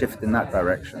there's a shift in that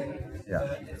direction.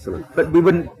 Yeah. Excellent. But we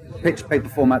wouldn't pitch paper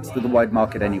formats to the wide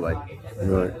market anyway.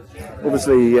 Right.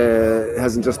 Obviously, it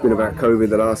hasn't just been about COVID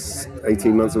the last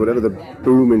 18 months or whatever, the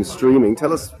boom in streaming.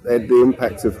 Tell us, Ed, the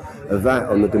impact of that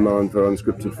on the demand for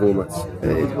unscripted formats.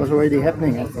 It was already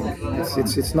happening, I think.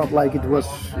 It's not like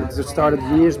it started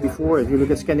years before. If you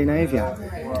look at Scandinavia,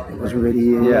 it was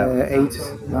already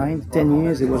 8, 9, 10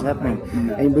 years it was happening.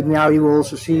 But now you will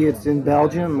also see it in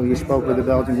Belgium. We spoke with the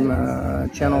Belgian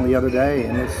channel the other day,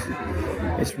 and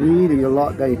it's really a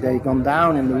lot. They've gone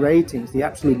down in the ratings, the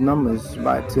absolute numbers,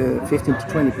 about 15 to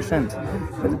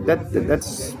 20%. But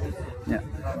that's. Yeah.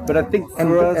 But I think and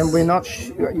we're not.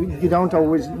 You don't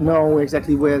always know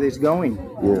exactly where it's going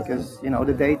because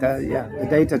the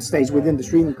data stays within the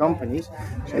streaming companies,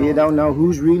 so you don't know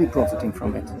who's really profiting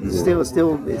from it.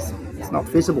 It's not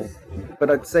visible.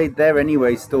 But I'd say they're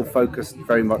anyway still focused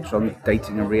very much on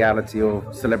dating and reality or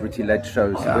celebrity-led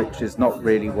shows, which is not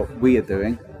really what we are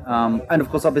doing. And of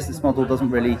course our business model doesn't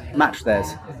really match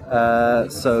theirs.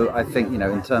 So I think,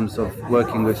 in terms of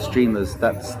working with streamers,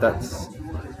 that's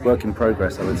work in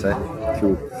progress, I would say.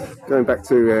 Cool. Going back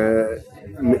to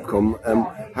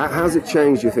MIPCOM, how's it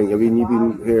changed, you think? I mean, you've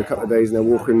been here a couple of days now,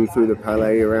 walking through the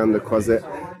Palais, around the Croisette.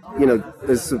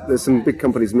 There's some big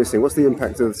companies missing. What's the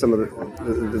impact of some of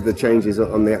the changes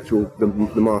on the actual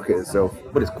the market itself?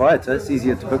 Well, it's quieter. It's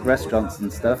easier to book restaurants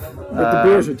and stuff. But the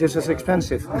beers are just as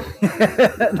expensive.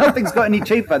 Nothing's got any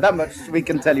cheaper. That much we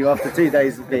can tell you after 2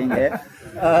 days of being here.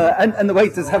 And the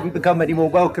waiters haven't become any more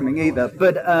welcoming either.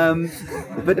 But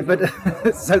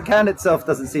so Cannes itself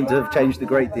doesn't seem to have changed a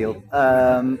great deal.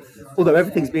 Although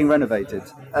everything's being renovated.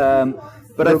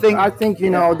 But I think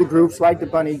the groups like the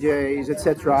Bunny Jays,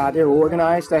 etc. They're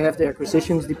organized. They have their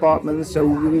acquisitions departments, so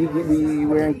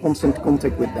we're in constant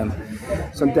contact with them.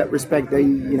 So in that respect, we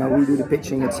do the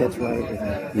pitching,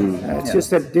 etc. It's just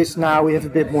that now we have a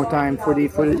bit more time for the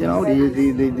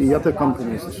other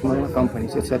companies, the smaller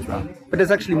companies, etc. But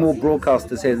there's actually more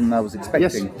broadcasters here than I was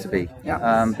expecting to be.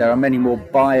 Yeah. There are many more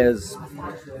buyers,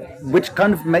 which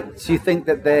kind of makes you think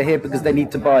that they're here because they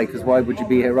need to buy, because why would you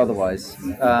be here otherwise?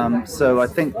 So I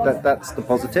think that's the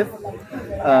positive.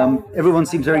 Everyone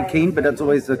seems very keen, but that's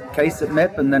always the case at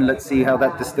MIP, and then let's see how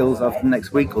that distills after the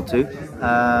next week or two,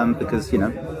 because,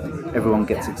 everyone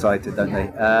gets excited, don't they?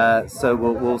 So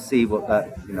we'll see what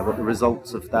the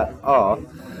results of that are.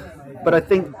 But I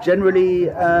think generally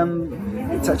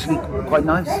it's actually quite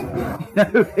nice.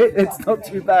 It's not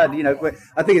too bad.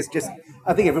 I think it's just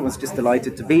I think everyone's just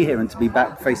delighted to be here and to be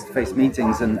back face-to-face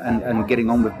meetings and getting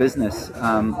on with business.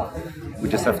 We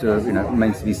just have to,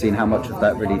 remains to be seen how much of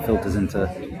that really filters into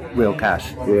real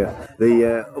cash.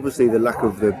 Yeah, obviously the lack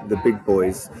of the big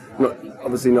boys,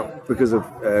 not because of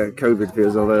COVID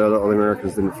fears, although a lot of the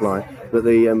Americans didn't fly, but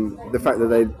the fact that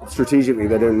they strategically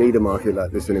they don't need a market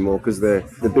like this anymore because the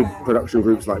big production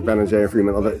groups like Banijay and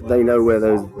Fremantle, they know where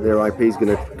their IP is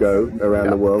going to go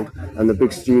around the world, and the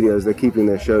big studios, they're keeping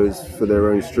their shows for their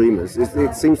own streamers.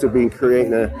 It seems to be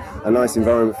creating a nice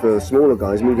environment for smaller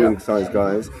guys, medium-sized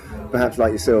guys, perhaps like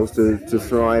yourselves, to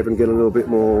thrive and get a little bit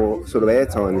more sort of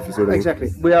airtime, if you see what I mean.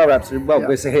 Exactly. We are absolutely,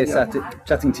 we're here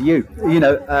chatting to you,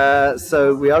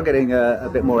 so we are getting a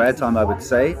bit more airtime, I would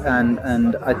say, and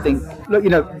I think, look,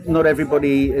 not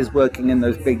everybody is working in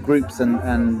those big groups,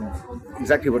 and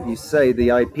exactly what you say, the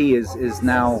IP is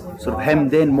now sort of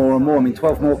hemmed in more and more. I mean,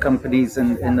 12 more companies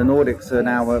in the Nordics are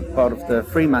now a part of the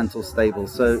Fremantle stable.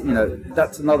 So,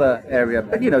 that's another area.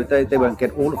 But, they won't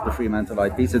get all of the Fremantle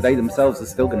IP, so they themselves are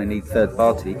still going to need third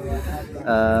party.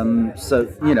 So,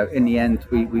 in the end,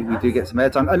 we do get some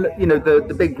airtime.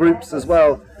 The big groups as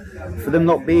well, for them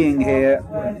not being here,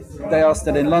 they are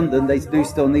still in London. They do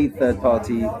still need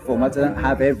third-party formats. They don't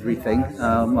have everything,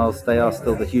 whilst they are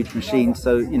still the huge machine.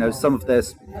 So, some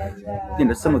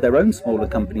of their own smaller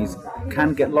companies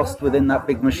can get lost within that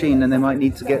big machine, and they might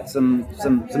need to get some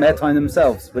airtime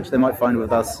themselves, which they might find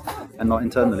with us and not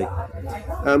internally.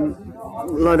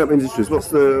 Lineup Industries, what's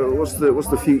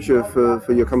the future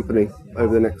for your company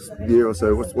over the next year or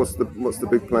so? What's the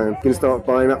big plan? Going to start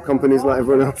buying up companies like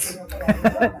everyone else?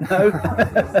 No,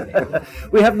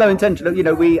 we have no intention.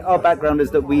 Our background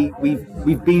is that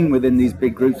we've been within these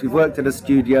big groups. We've worked at a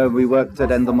studio. We worked at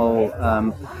Endemol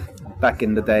back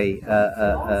in the day,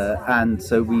 and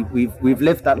so we've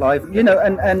lived that life.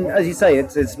 And as you say,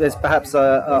 it's perhaps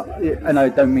and I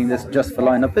don't mean this just for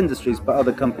Lineup Industries, but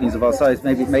other companies of our size.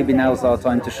 Maybe now's our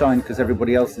time to shine because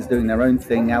everybody else is doing their own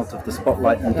thing out of the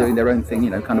spotlight and doing their own thing.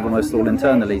 Kind of almost all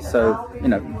internally. So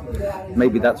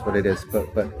maybe that's what it is. But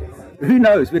who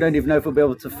knows? We don't even know if we'll be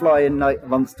able to fly in a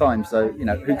month's time. So,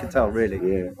 who can tell, really?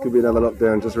 Yeah, could be another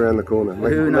lockdown just around the corner.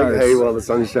 Who knows? Make hay while the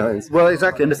sun shines. Well,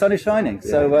 exactly, and the sun is shining,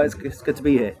 so it's good to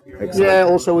be here. Excellent. Yeah,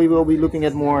 also we will be looking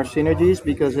at more synergies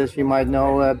because, as you might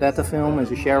know, Betafilm is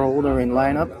a shareholder in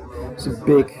Lineup. It's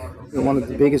one of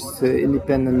the biggest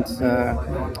independent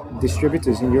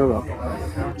distributors in Europe.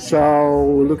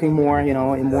 So looking more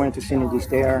into synergies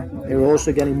there. They're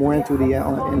also getting more into the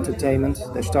entertainment.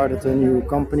 They started a new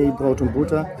company, Brood &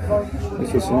 Butter,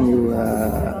 which is a new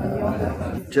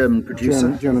German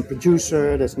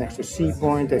producer that's next to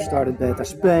Seapoint. They started Beta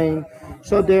Spain.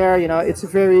 So there, it's a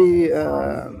very,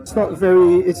 it's not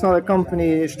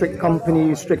a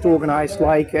strict organized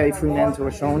like a Fremantle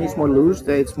or Sony. It's more loose.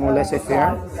 It's more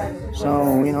laissez-faire.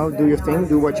 So, do your thing,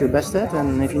 do what you're best at,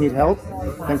 and if you need help,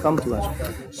 then come to us.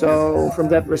 So from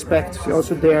that respect,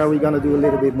 also there we're going to do a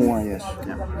little bit more, yes.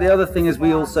 Yeah. The other thing is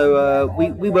we also,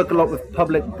 we work a lot with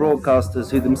public broadcasters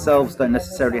who themselves don't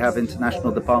necessarily have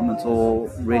international departments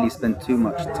or really spend too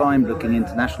much time looking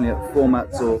internationally at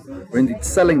formats or indeed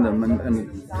selling them.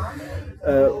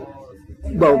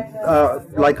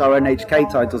 Like our NHK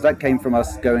titles, that came from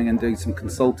us going and doing some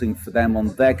consulting for them on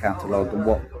their catalogue and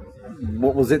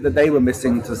what was it that they were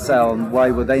missing to sell and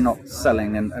why were they not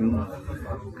selling and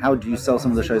how do you sell some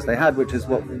of the shows they had, which is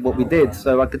what we did.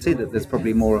 So I could see that there's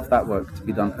probably more of that work to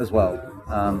be done as well,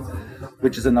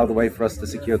 which is another way for us to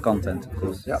secure content, of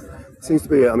course. Yeah, seems to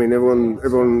be. I mean, everyone.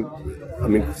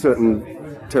 Certain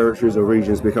territories or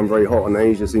regions become very hot, and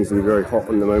Asia seems to be very hot at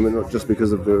the moment, not just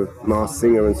because of the Masked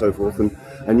Singer and so forth.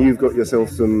 And you've got yourself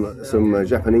some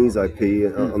Japanese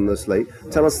IP on the slate.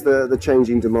 Tell us the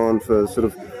changing demand for sort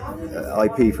of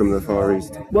IP from the Far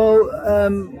East. Well, I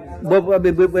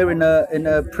mean, we're in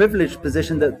a privileged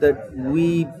position that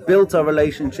we built our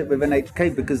relationship with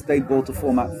NHK because they bought a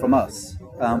format from us.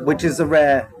 Which is a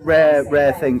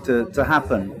rare thing to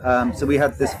happen. So we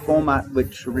had this format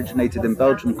which originated in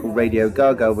Belgium called Radio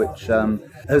Gaga, which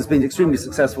has been extremely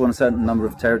successful in a certain number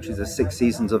of territories. There's 6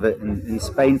 seasons of it in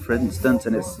Spain, for instance,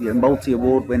 and it's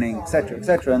multi-award winning, etc.,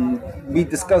 etc. And we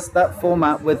discussed that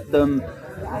format with them,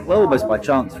 well, almost by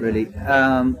chance, really,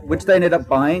 which they ended up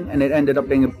buying, and it ended up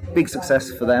being a big success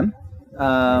for them.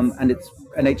 And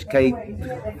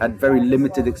NHK had very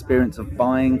limited experience of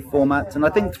buying formats, and I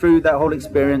think through that whole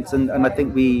experience, and I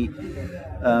think we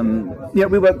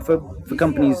work for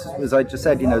companies, as I just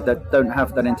said, that don't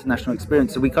have that international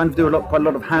experience. So we kind of do quite a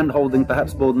lot of hand-holding,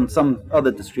 perhaps more than some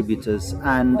other distributors.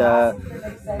 And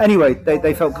anyway,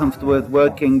 they felt comfortable with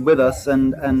working with us,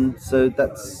 and so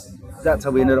that's that's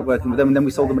how we ended up working with them. And then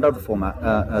we sold them another format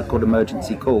called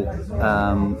Emergency Call,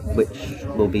 which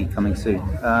will be coming soon.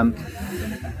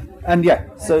 And yeah,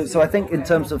 so I think in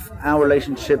terms of our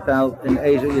relationship out in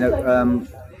Asia,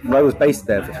 I was based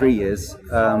there for 3 years,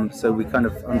 so we kind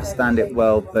of understand it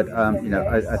well. But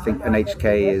I think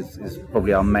NHK is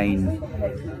probably our main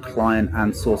client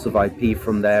and source of IP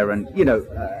from there, and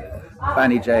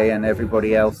Banijay and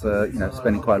everybody else are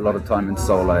spending quite a lot of time in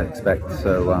Seoul, I expect.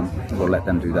 So we'll let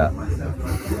them do that.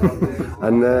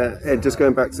 And Ed, just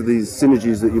going back to these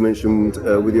synergies that you mentioned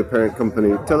with your parent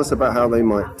company, tell us about how they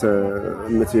might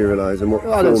materialize and what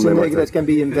form they might take. That can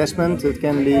be investment, it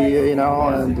can be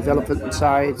on the development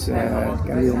side, it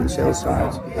can be on the sales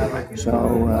side.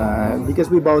 So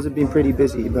because we both have been pretty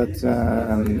busy, but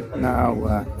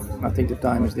now I think the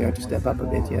time is there to step up a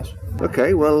bit. Yes.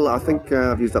 Okay, well, I think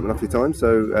I've used up enough of your time,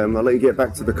 so I'll let you get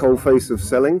back to the coal face of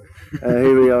selling.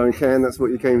 Here we are in Cannes. That's what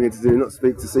you came here to do, not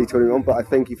speak to C21, but I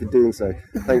thank you for doing so.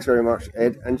 Thanks very much,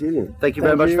 Ed and Julian. Thank you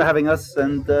very much for having us,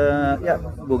 and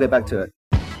we'll get back to it.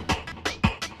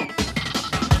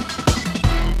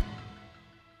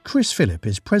 Chris Philip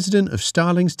is president of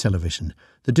Starlings Television,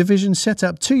 the division set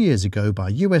up 2 years ago by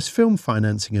US film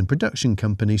financing and production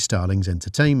company Starlings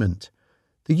Entertainment.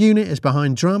 The unit is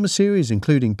behind drama series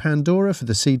including Pandora for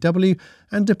the CW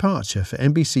and Departure for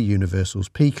NBC Universal's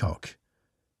Peacock.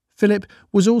 Philip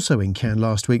was also in Cannes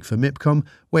last week for MIPCOM,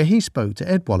 where he spoke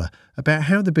to Ed Waller about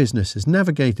how the business has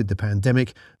navigated the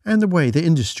pandemic and the way the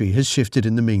industry has shifted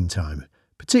in the meantime,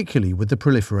 particularly with the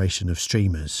proliferation of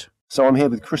streamers. So I'm here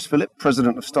with Chris Philip,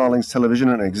 president of Starlings Television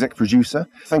and exec producer.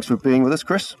 Thanks for being with us,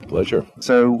 Chris. Pleasure.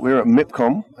 So we're at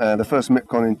MIPCOM, the first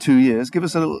MIPCOM in 2 years. Give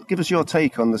us your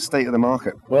take on the state of the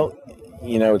market. Well,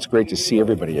 it's great to see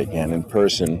everybody again in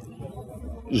person.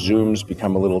 Zoom's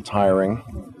become a little tiring,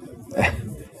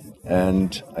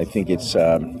 and I think it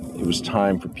was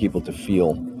time for people to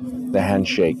feel the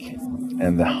handshake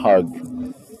and the hug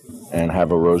and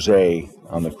have a rosé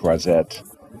on the croisette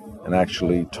and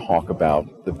actually talk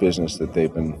about the business that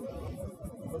they've been,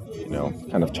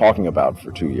 kind of talking about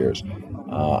for 2 years.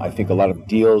 I think a lot of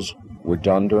deals were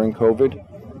done during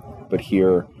COVID, but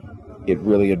here it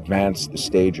really advanced the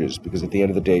stages because at the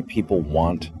end of the day, people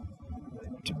want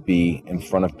to be in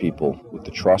front of people with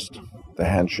the trust, the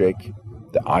handshake,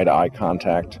 the eye-to-eye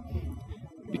contact.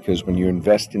 Because when you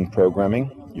invest in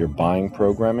programming, you're buying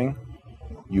programming,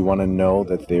 you want to know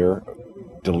that they're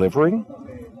delivering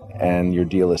and your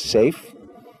deal is safe,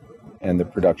 and the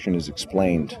production is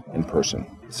explained in person.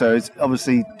 So it's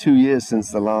obviously 2 years since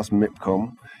the last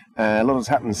MIPCOM. A lot has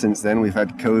happened since then. We've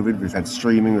had COVID, we've had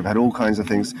streaming, we've had all kinds of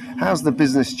things. How's the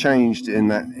business changed in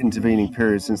that intervening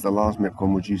period since the last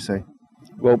MIPCOM, would you say?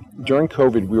 Well, during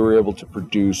COVID, we were able to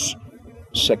produce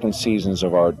second seasons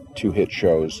of our 2 hit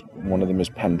shows. One of them is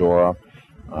Pandora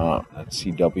at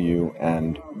CW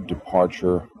and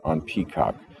Departure on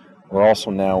Peacock. We're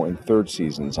also now in 3rd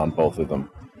seasons on both of them.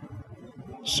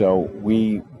 So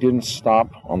we didn't stop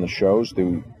on the shows.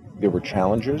 There were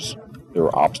challenges, there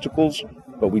were obstacles,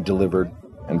 but we delivered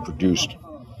and produced.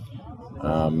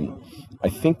 I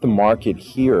think the market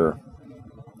here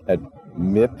at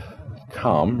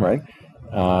MIPCOM, right,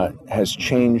 has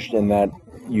changed in that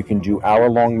you can do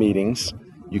hour-long meetings,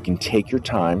 you can take your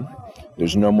time,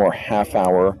 there's no more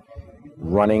half-hour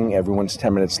running, everyone's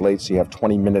 10 minutes late, so you have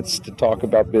 20 minutes to talk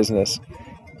about business.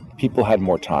 People had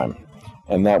more time,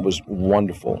 and that was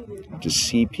wonderful to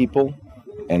see people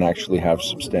and actually have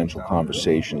substantial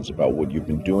conversations about what you've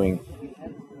been doing.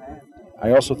 I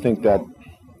also think that,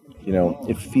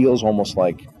 it feels almost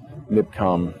like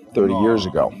MIPCOM 30 years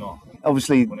ago.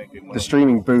 Obviously, the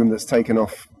streaming boom that's taken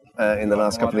off in the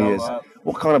last couple of years,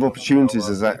 what kind of opportunities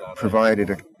has that provided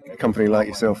a company like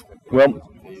yourself? Well,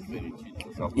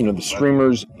 the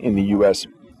streamers in the U.S.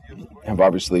 have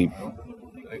obviously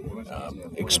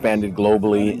expanded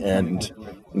globally, and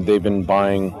they've been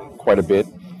buying quite a bit.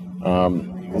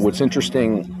 What's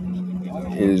interesting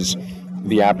is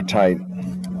the appetite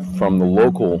from the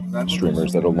local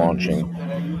streamers that are launching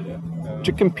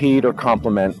to compete or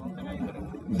complement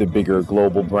the bigger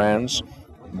global brands,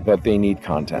 but they need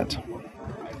content.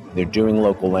 They're doing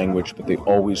local language, but they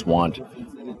always want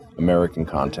American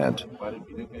content.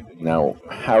 Now,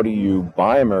 how do you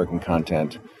buy American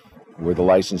content where the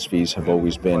license fees have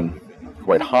always been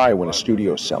quite high when a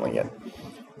studio is selling it?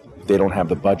 They don't have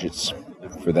the budgets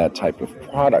for that type of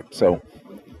product. So,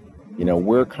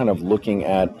 we're kind of looking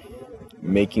at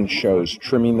making shows,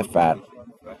 trimming the fat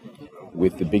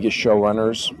with the biggest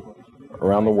showrunners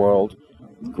around the world,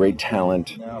 great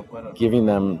talent, giving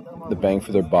them the bang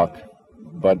for their buck,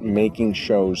 but making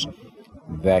shows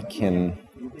that can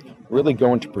really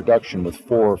go into production with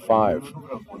 4 or 5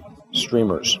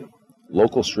 streamers,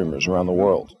 local streamers around the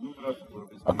world,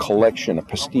 a collection, a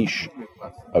pastiche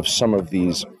of some of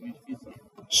these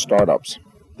startups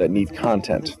that need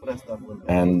content,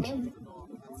 and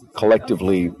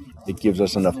collectively it gives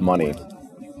us enough money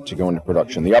to go into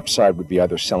production. The upside would be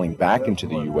either selling back into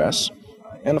the US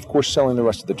and of course selling the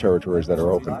rest of the territories that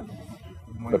are open.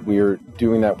 But we are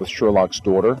doing that with Sherlock's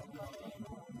Daughter,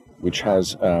 which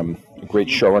has a great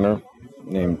showrunner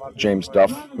named James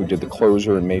Duff, who did The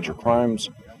Closer and Major Crimes,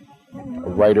 a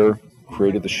writer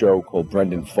created the show called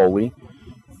Brendan Foley,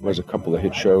 who has a couple of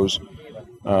hit shows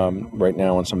right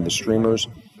now on some of the streamers.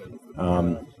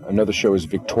 Another show is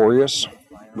Victorious.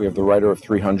 We have the writer of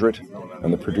 300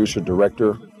 and the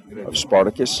producer-director of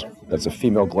Spartacus. That's a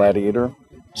female gladiator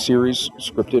series,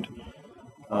 scripted.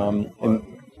 And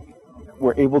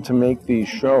we're able to make these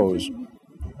shows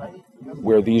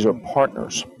where these are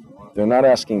partners. They're not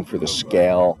asking for the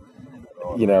scale,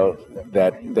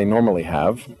 that they normally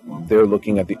have. They're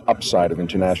looking at the upside of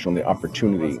international and the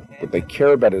opportunity. What they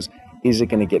care about is it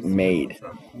going to get made?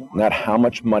 Not how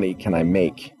much money can I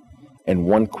make in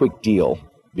one quick deal,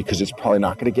 because it's probably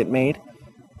not going to get made.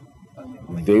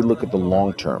 They look at the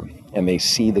long term, and they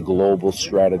see the global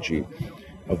strategy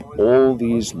of all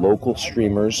these local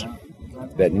streamers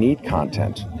that need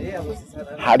content.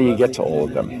 How do you get to all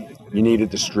of them? You need a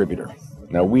distributor.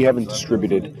 Now, we haven't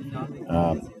distributed.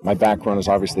 My background is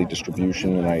obviously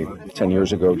distribution, and I, 10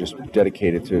 years ago, just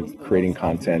dedicated to creating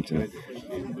content and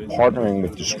partnering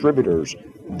with distributors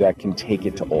that can take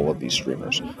it to all of these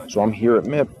streamers. So I'm here at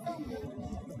MIP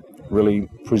really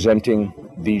presenting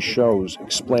these shows,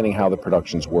 explaining how the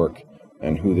productions work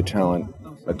and who the talent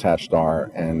attached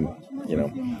are, and,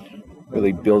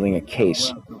 really building a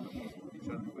case.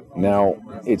 Now,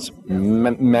 it's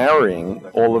marrying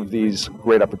all of these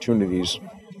great opportunities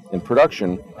in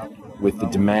production with the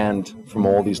demand from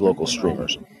all these local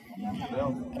streamers.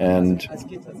 And,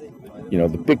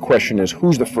 the big question is,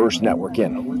 who's the first network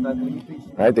in?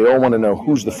 Right? They all want to know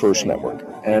who's the first network.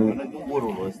 And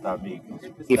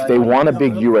if they want a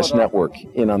big U.S. network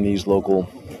in on these local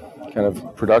kind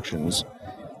of productions,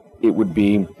 it would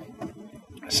be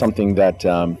something that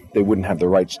they wouldn't have the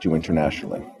rights to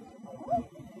internationally.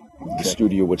 The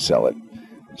studio would sell it.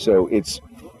 So it's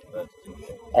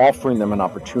offering them an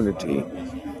opportunity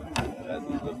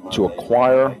to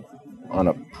acquire on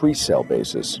a pre-sale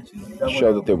basis,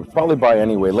 show that they would probably buy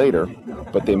anyway later,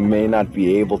 but they may not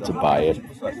be able to buy it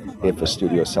if a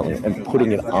studio is selling it, and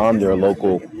putting it on their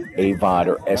local AVOD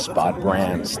or SVOD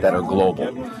brands that are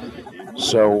global.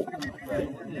 So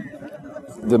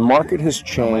the market has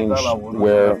changed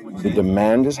where the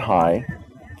demand is high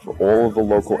for all of the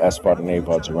local SVOD and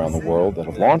AVODs around the world that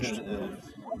have launched.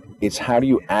 It's how do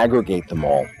you aggregate them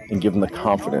all and give them the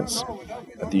confidence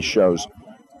that these shows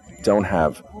don't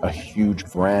have a huge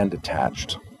brand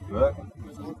attached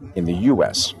in the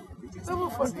US,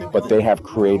 but they have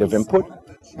creative input,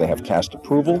 they have cast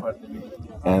approval,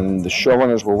 and the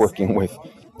showrunners we're working with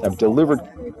have delivered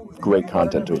great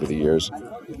content over the years.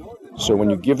 So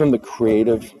when you give them the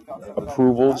creative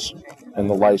approvals and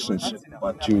the license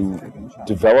to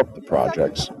develop the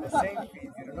projects,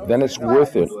 then it's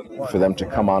worth it for them to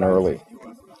come on early.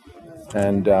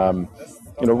 And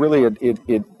really,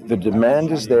 the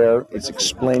demand is there. It's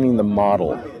explaining the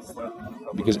model,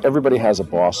 because everybody has a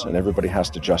boss and everybody has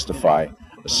to justify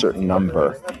a certain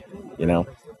number,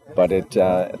 But at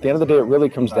the end of the day, it really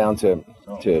comes down to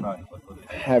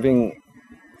having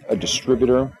a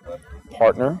distributor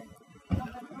partner,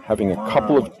 having a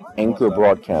couple of anchor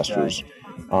broadcasters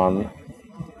on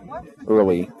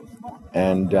early,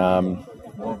 and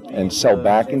sell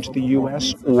back into the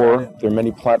U.S., or there are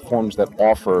many platforms that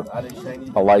offer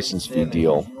a license fee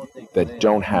deal that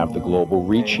don't have the global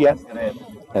reach yet,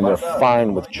 and they're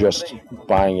fine with just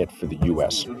buying it for the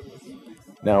U.S.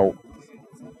 Now,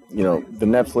 the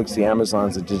Netflix, the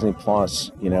Amazons, the Disney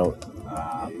Plus,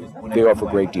 they offer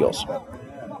great deals.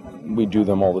 We do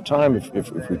them all the time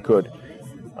if we could.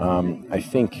 I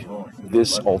think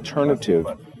this alternative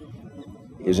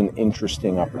is an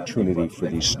interesting opportunity for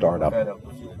these startup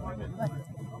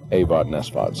AVOD and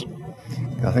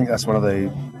SVODs. I think that's one of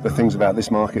the things about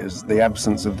this market is the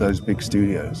absence of those big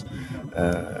studios,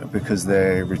 because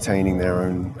they're retaining their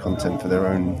own content for their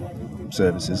own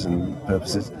services and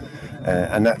purposes.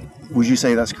 And that, would you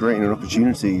say that's creating an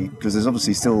opportunity? Because there's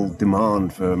obviously still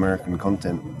demand for American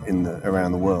content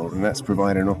around the world, and that's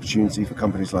providing an opportunity for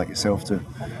companies like yourself to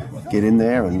get in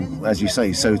there and, as you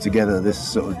say, sew together this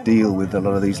sort of deal with a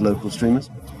lot of these local streamers.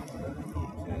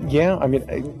 Yeah, I mean,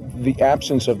 the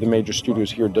absence of the major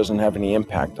studios here doesn't have any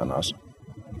impact on us.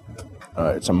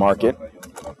 It's a market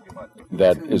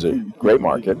that is a great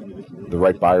market. the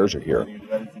right buyers are here.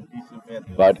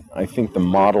 But I think the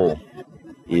model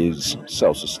is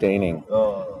self-sustaining,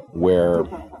 where,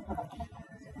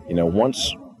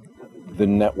 once the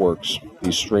networks,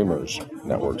 these streamers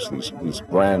networks, these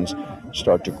brands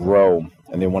start to grow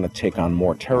and they want to take on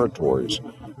more territories,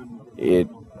 it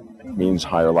means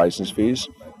higher license fees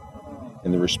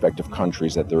in the respective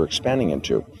countries that they're expanding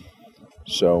into.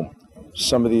 So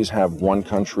some of these have 1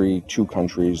 country, 2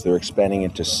 countries, they're expanding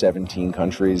into 17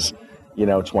 countries,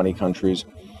 20 countries.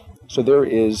 So there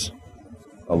is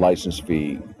a license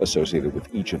fee associated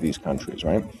with each of these countries,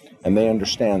 right? And they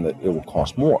understand that it will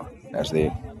cost more as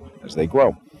they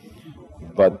grow.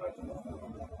 But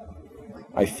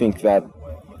I think that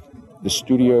the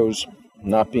studios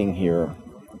not being here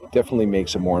definitely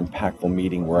makes a more impactful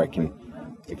meeting where I can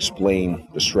explain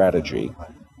the strategy,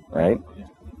 right?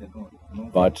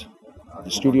 But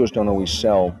the studios don't always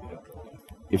sell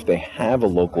if they have a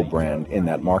local brand in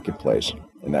that marketplace,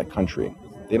 in that country.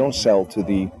 They don't sell to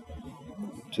the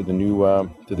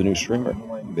new streamer.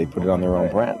 They put it on their own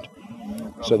brand.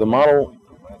 So the model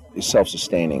is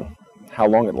self-sustaining. How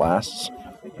long it lasts,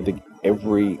 I think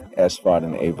every SVOD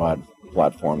and AVOD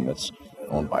platform that's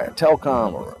owned by a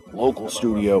telecom or a local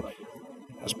studio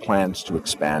has plans to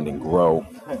expand and grow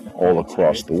all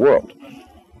across the world.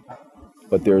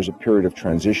 But there's a period of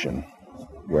transition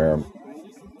where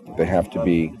they have to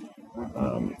be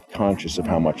conscious of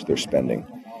how much they're spending.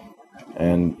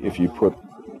 And if you put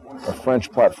a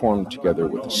French platform together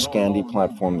with a Scandi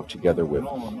platform together with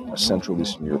a Central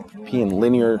Eastern European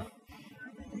linear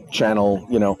channel,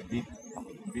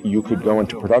 you could go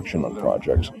into production on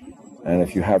projects. And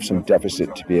if you have some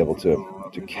deficit to be able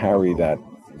to carry that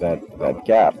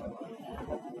gap,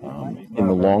 in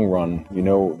the long run,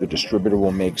 the distributor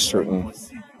will make certain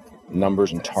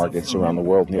numbers and targets around the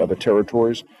world in the other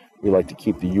territories. We like to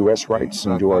keep the U.S. rights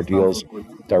and do our deals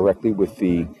directly with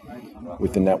the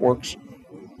networks.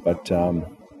 But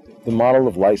the model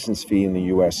of license fee in the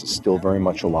U.S. is still very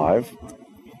much alive.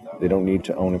 They don't need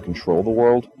to own and control the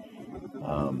world.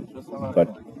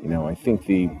 But I think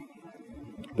the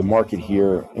market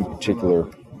here in particular,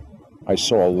 I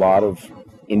saw a lot of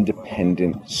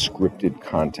independent scripted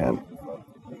content,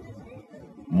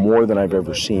 more than I've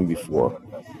ever seen before,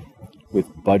 with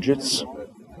budgets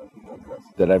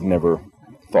that I've never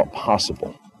thought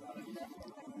possible.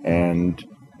 And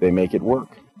they make it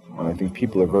work. And I think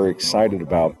people are very excited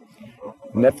about.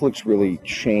 Netflix really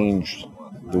changed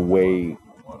the way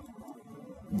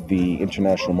the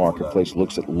international marketplace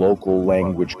looks at local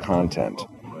language content,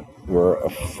 where a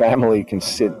family can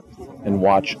sit and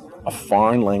watch a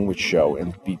foreign language show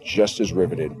and be just as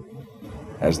riveted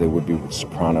as they would be with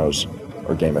Sopranos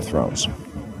or Game of Thrones.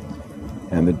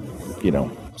 And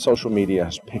social media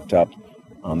has picked up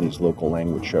on these local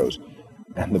language shows,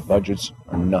 and the budgets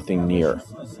are nothing near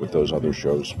what those other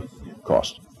shows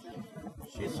cost.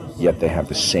 Yet they have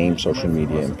the same social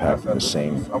media impact and the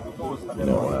same,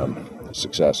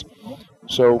 success.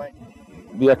 So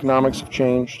the economics have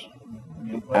changed,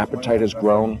 the appetite has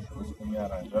grown,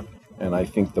 and I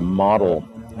think the model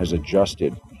has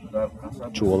adjusted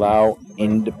to allow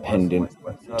independent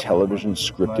television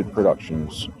scripted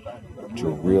productions to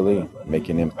really make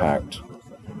an impact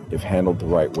if handled the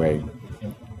right way.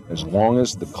 As long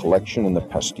as the collection and the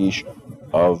pastiche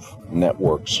of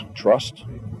networks trust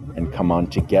and come on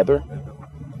together,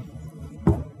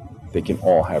 they can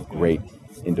all have great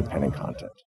independent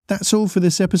content. That's all for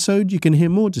this episode. You can hear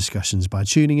more discussions by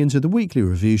tuning into the weekly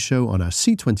review show on our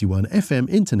C21 FM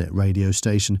internet radio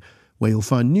station, where you'll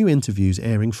find new interviews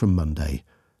airing from Monday.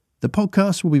 The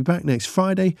podcast will be back next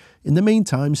Friday. In the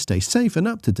meantime, stay safe and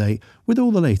up to date with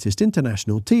all the latest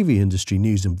international TV industry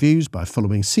news and views by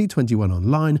following C21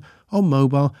 online, on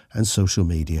mobile and social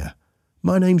media.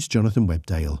 My name's Jonathan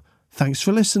Webdale. Thanks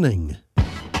for listening.